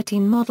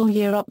 2013 model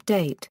year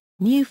update.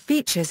 New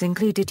features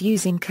included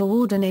using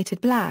coordinated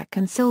black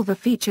and silver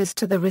features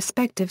to the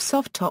respective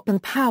soft top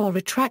and power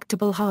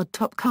retractable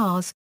hardtop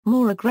cars,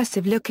 more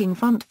aggressive looking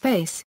front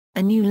face,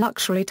 a new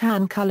luxury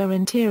tan color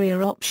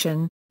interior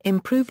option,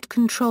 improved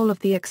control of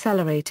the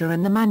accelerator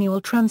and the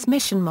manual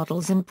transmission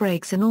models and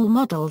brakes in all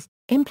models,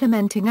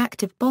 implementing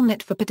active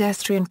bonnet for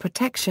pedestrian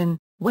protection,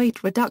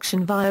 weight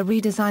reduction via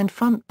redesigned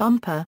front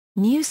bumper,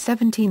 new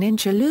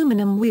 17-inch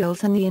aluminum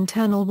wheels and the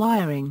internal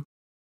wiring.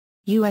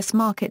 U.S.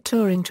 market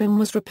touring trim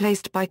was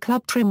replaced by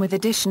club trim with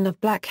addition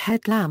of black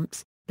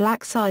headlamps,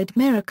 black side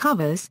mirror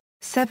covers,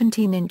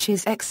 17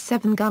 inches x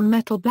 7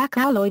 gunmetal black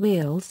alloy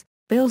wheels,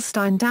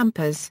 Bilstein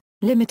dampers,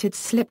 limited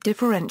slip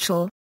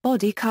differential,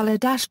 body color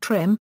dash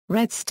trim,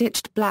 red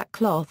stitched black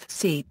cloth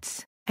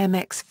seats,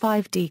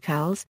 MX-5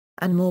 decals,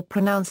 and more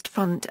pronounced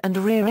front and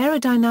rear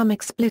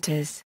aerodynamic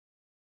splitters.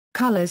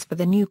 Colors for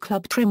the new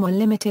club trim were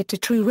limited to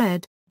true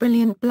red,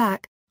 brilliant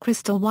black,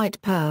 crystal white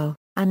pearl,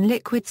 and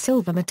liquid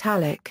silver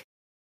metallic.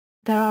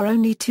 There are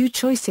only two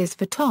choices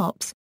for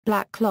tops,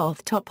 black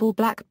cloth top or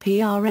black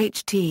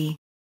PRHT.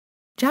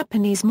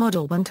 Japanese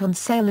model went on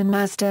sale in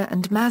Mazda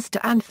and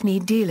Mazda Anthony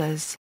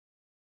dealers.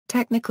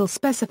 Technical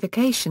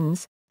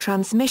specifications,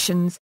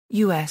 transmissions,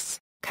 US,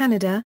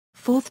 Canada,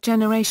 4th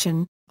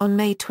generation. On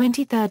May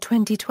 23,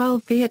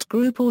 2012, Fiat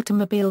Group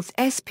Automobiles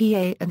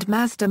SPA and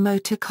Mazda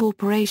Motor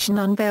Corporation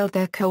unveiled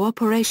their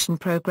cooperation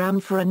program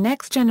for a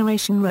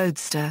next-generation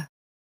Roadster.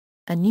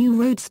 A new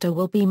Roadster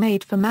will be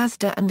made for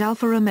Mazda and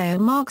Alfa Romeo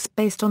marques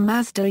based on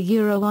Mazda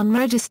Euro 1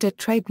 registered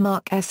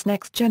trademark S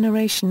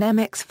next-generation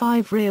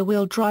MX-5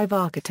 rear-wheel drive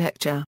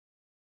architecture.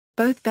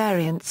 Both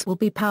variants will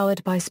be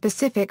powered by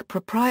specific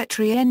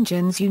proprietary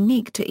engines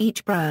unique to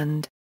each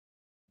brand.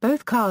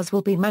 Both cars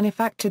will be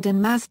manufactured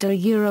in Mazda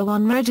Euro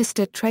 1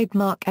 registered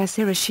trademark S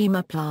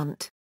Hiroshima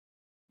plant.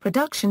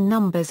 Production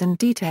numbers and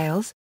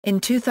details. In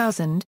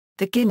 2000,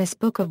 the Guinness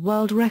Book of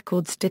World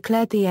Records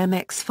declared the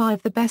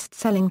MX-5 the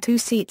best-selling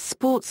two-seat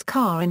sports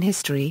car in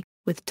history,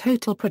 with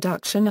total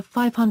production of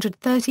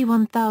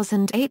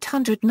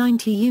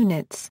 531,890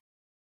 units.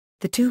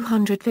 The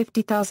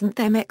 250,000th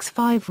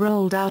MX-5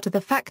 rolled out of the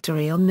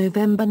factory on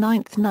November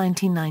 9,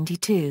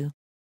 1992.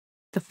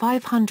 The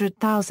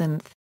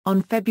 500,000th,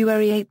 on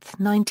February 8,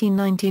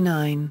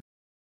 1999.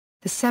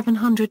 The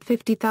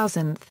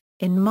 750,000th,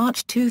 in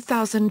March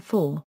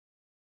 2004.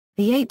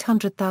 the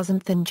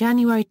 800,000th in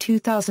January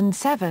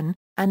 2007,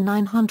 and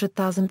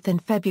 900,000th in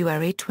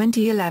February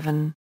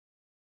 2011.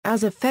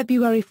 As of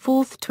February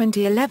 4,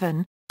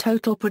 2011,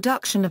 total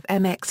production of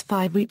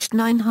MX-5 reached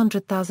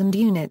 900,000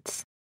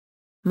 units.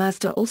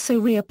 Mazda also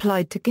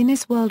reapplied to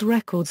Guinness World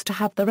Records to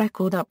have the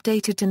record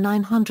updated to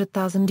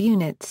 900,000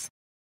 units.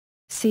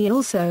 See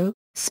also,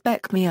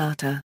 Spec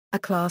Miata, a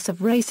class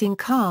of racing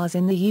cars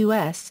in the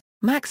US,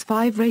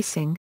 MX-5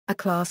 Racing, a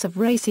class of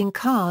racing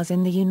cars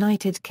in the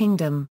United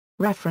Kingdom.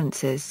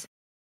 References.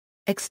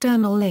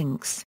 External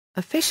links,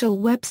 official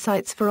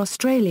websites for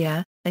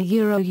Australia, a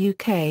Euro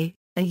UK,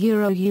 a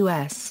Euro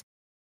US.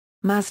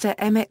 Mazda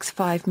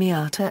MX-5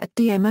 Miata at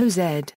DMOZ.